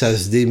 ça ne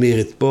se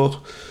démérite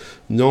pas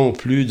non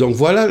plus. Donc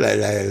voilà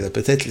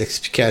peut-être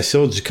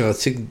l'explication du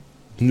cantique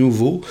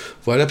nouveau.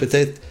 Voilà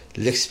peut-être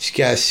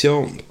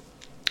l'expression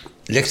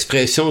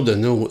de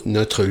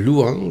notre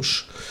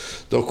louange.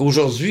 Donc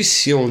aujourd'hui,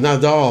 si on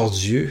adore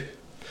Dieu,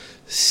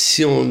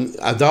 si on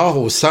adore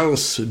au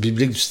sens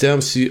biblique du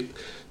terme, si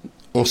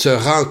on se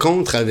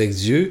rencontre avec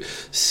Dieu,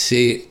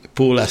 c'est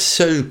pour la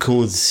seule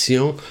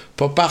condition,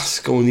 pas parce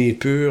qu'on est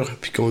pur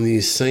puis qu'on est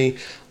saint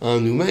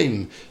en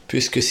nous-mêmes,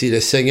 puisque c'est le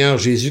Seigneur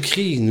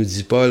Jésus-Christ, nous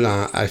dit Paul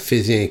en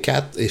Éphésiens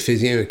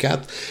 1:4,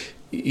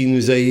 il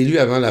nous a élus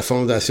avant la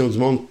fondation du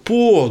monde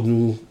pour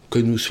que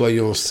nous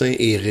soyons saints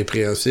et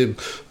irrépréhensibles,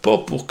 pas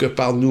pour que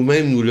par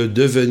nous-mêmes nous le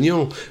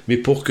devenions, mais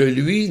pour que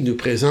lui nous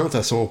présente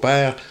à son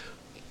Père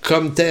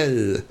comme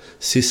tel.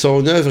 C'est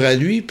son œuvre à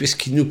lui,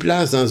 puisqu'il nous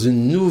place dans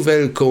une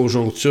nouvelle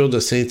conjoncture de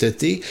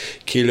sainteté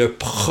qui est le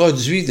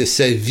produit de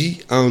sa vie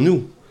en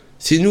nous.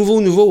 C'est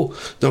nouveau.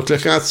 Donc le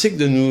cantique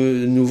de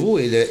nouveau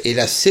est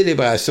la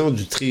célébration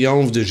du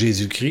triomphe de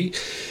Jésus-Christ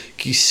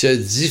qui se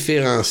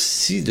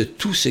différencie de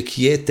tout ce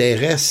qui est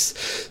terrestre.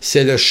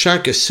 C'est le chant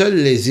que seuls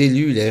les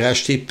élus, les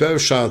rachetés peuvent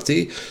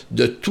chanter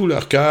de tout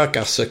leur cœur,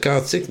 car ce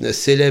cantique ne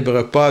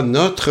célèbre pas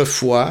notre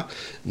foi,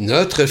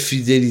 notre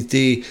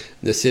fidélité,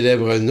 ne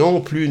célèbre non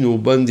plus nos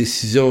bonnes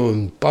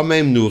décisions, pas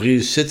même nos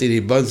réussites et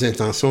les bonnes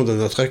intentions de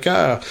notre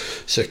cœur.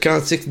 Ce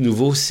cantique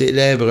nouveau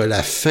célèbre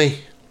la fin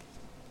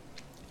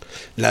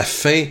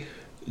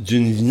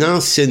d'une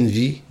ancienne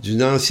vie,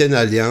 d'une ancienne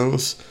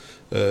alliance,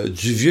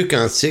 du vieux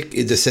cantique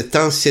et de cette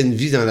ancienne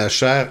vie dans la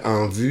chair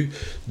en vue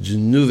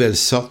d'une nouvelle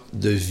sorte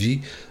de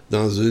vie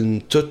dans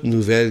une toute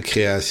nouvelle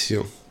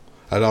création.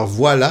 Alors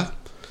voilà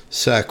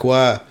ce à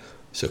quoi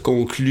se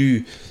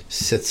conclut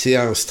cette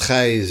séance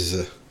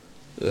 13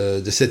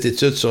 de cette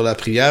étude sur la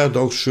prière.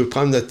 Donc je veux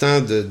prendre le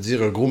temps de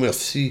dire un gros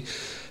merci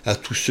à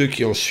tous ceux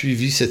qui ont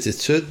suivi cette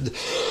étude.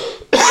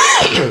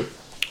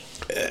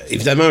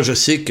 Évidemment, je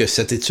sais que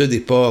cette étude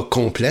n'est pas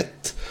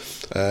complète,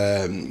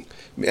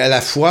 mais à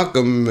la fois,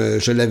 comme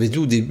je l'avais dit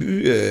au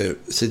début,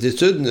 cette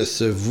étude ne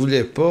se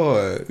voulait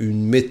pas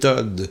une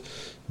méthode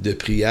de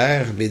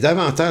prière, mais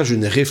davantage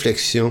une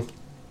réflexion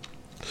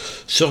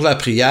sur la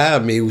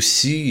prière, mais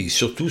aussi et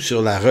surtout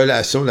sur la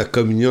relation, la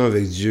communion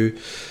avec Dieu.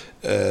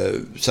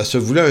 Ça se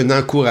voulait un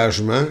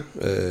encouragement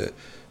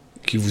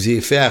qui vous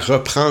est fait à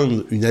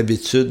reprendre une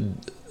habitude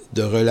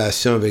de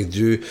relation avec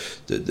Dieu,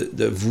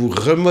 de vous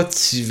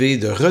remotiver,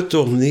 de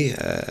retourner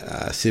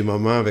à ces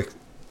moments avec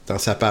dans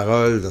sa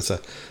parole, dans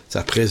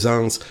sa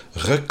présence,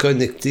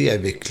 reconnecter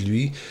avec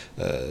lui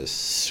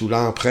sous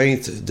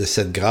l'empreinte de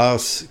cette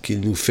grâce qu'il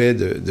nous fait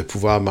de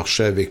pouvoir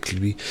marcher avec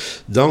lui.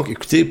 Donc,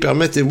 écoutez,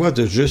 permettez-moi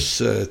de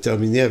juste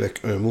terminer avec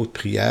un mot de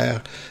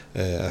prière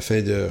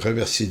afin de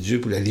remercier Dieu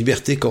pour la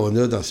liberté qu'on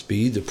a dans ce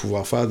pays de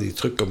pouvoir faire des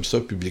trucs comme ça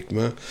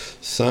publiquement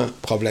sans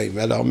problème.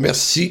 Alors,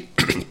 merci.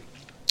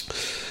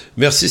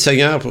 Merci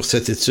Seigneur pour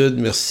cette étude.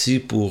 Merci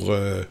pour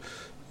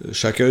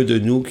chacun de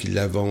nous qui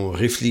l'avons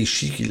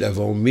réfléchi, qui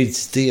l'avons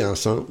médité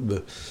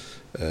ensemble.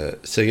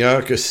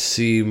 Seigneur, que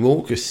ces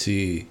mots, que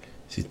ces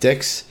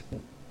textes,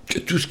 que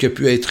tout ce qui a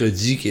pu être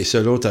dit, qui est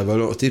selon ta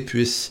volonté,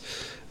 puisse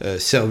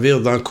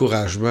servir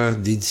d'encouragement,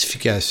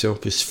 d'édification,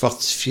 puisse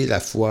fortifier la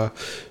foi,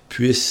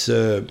 puisse,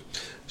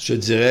 je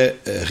dirais,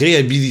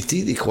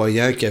 réhabiliter des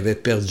croyants qui avaient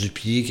perdu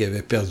pied, qui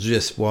avaient perdu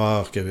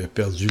espoir, qui avaient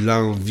perdu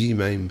l'envie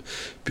même.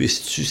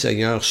 Puisses-tu,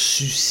 Seigneur,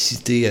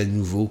 susciter à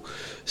nouveau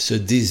ce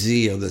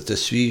désir de te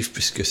suivre,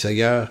 puisque,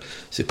 Seigneur,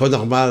 c'est pas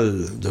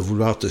normal de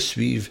vouloir te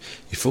suivre.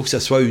 Il faut que ça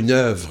soit une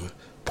œuvre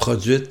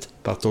produite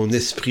par ton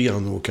esprit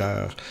en nos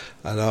cœurs.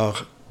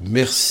 Alors,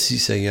 merci,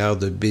 Seigneur,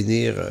 de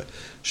bénir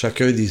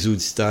chacun des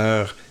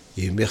auditeurs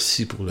et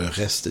merci pour le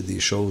reste des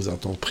choses en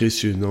ton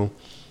précieux nom.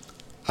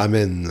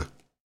 Amen.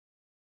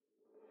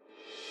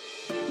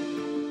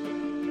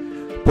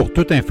 Pour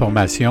toute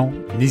information,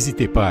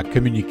 n'hésitez pas à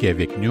communiquer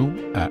avec nous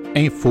à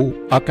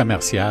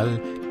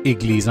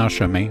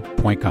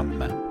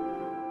info@église-en-chemin.com.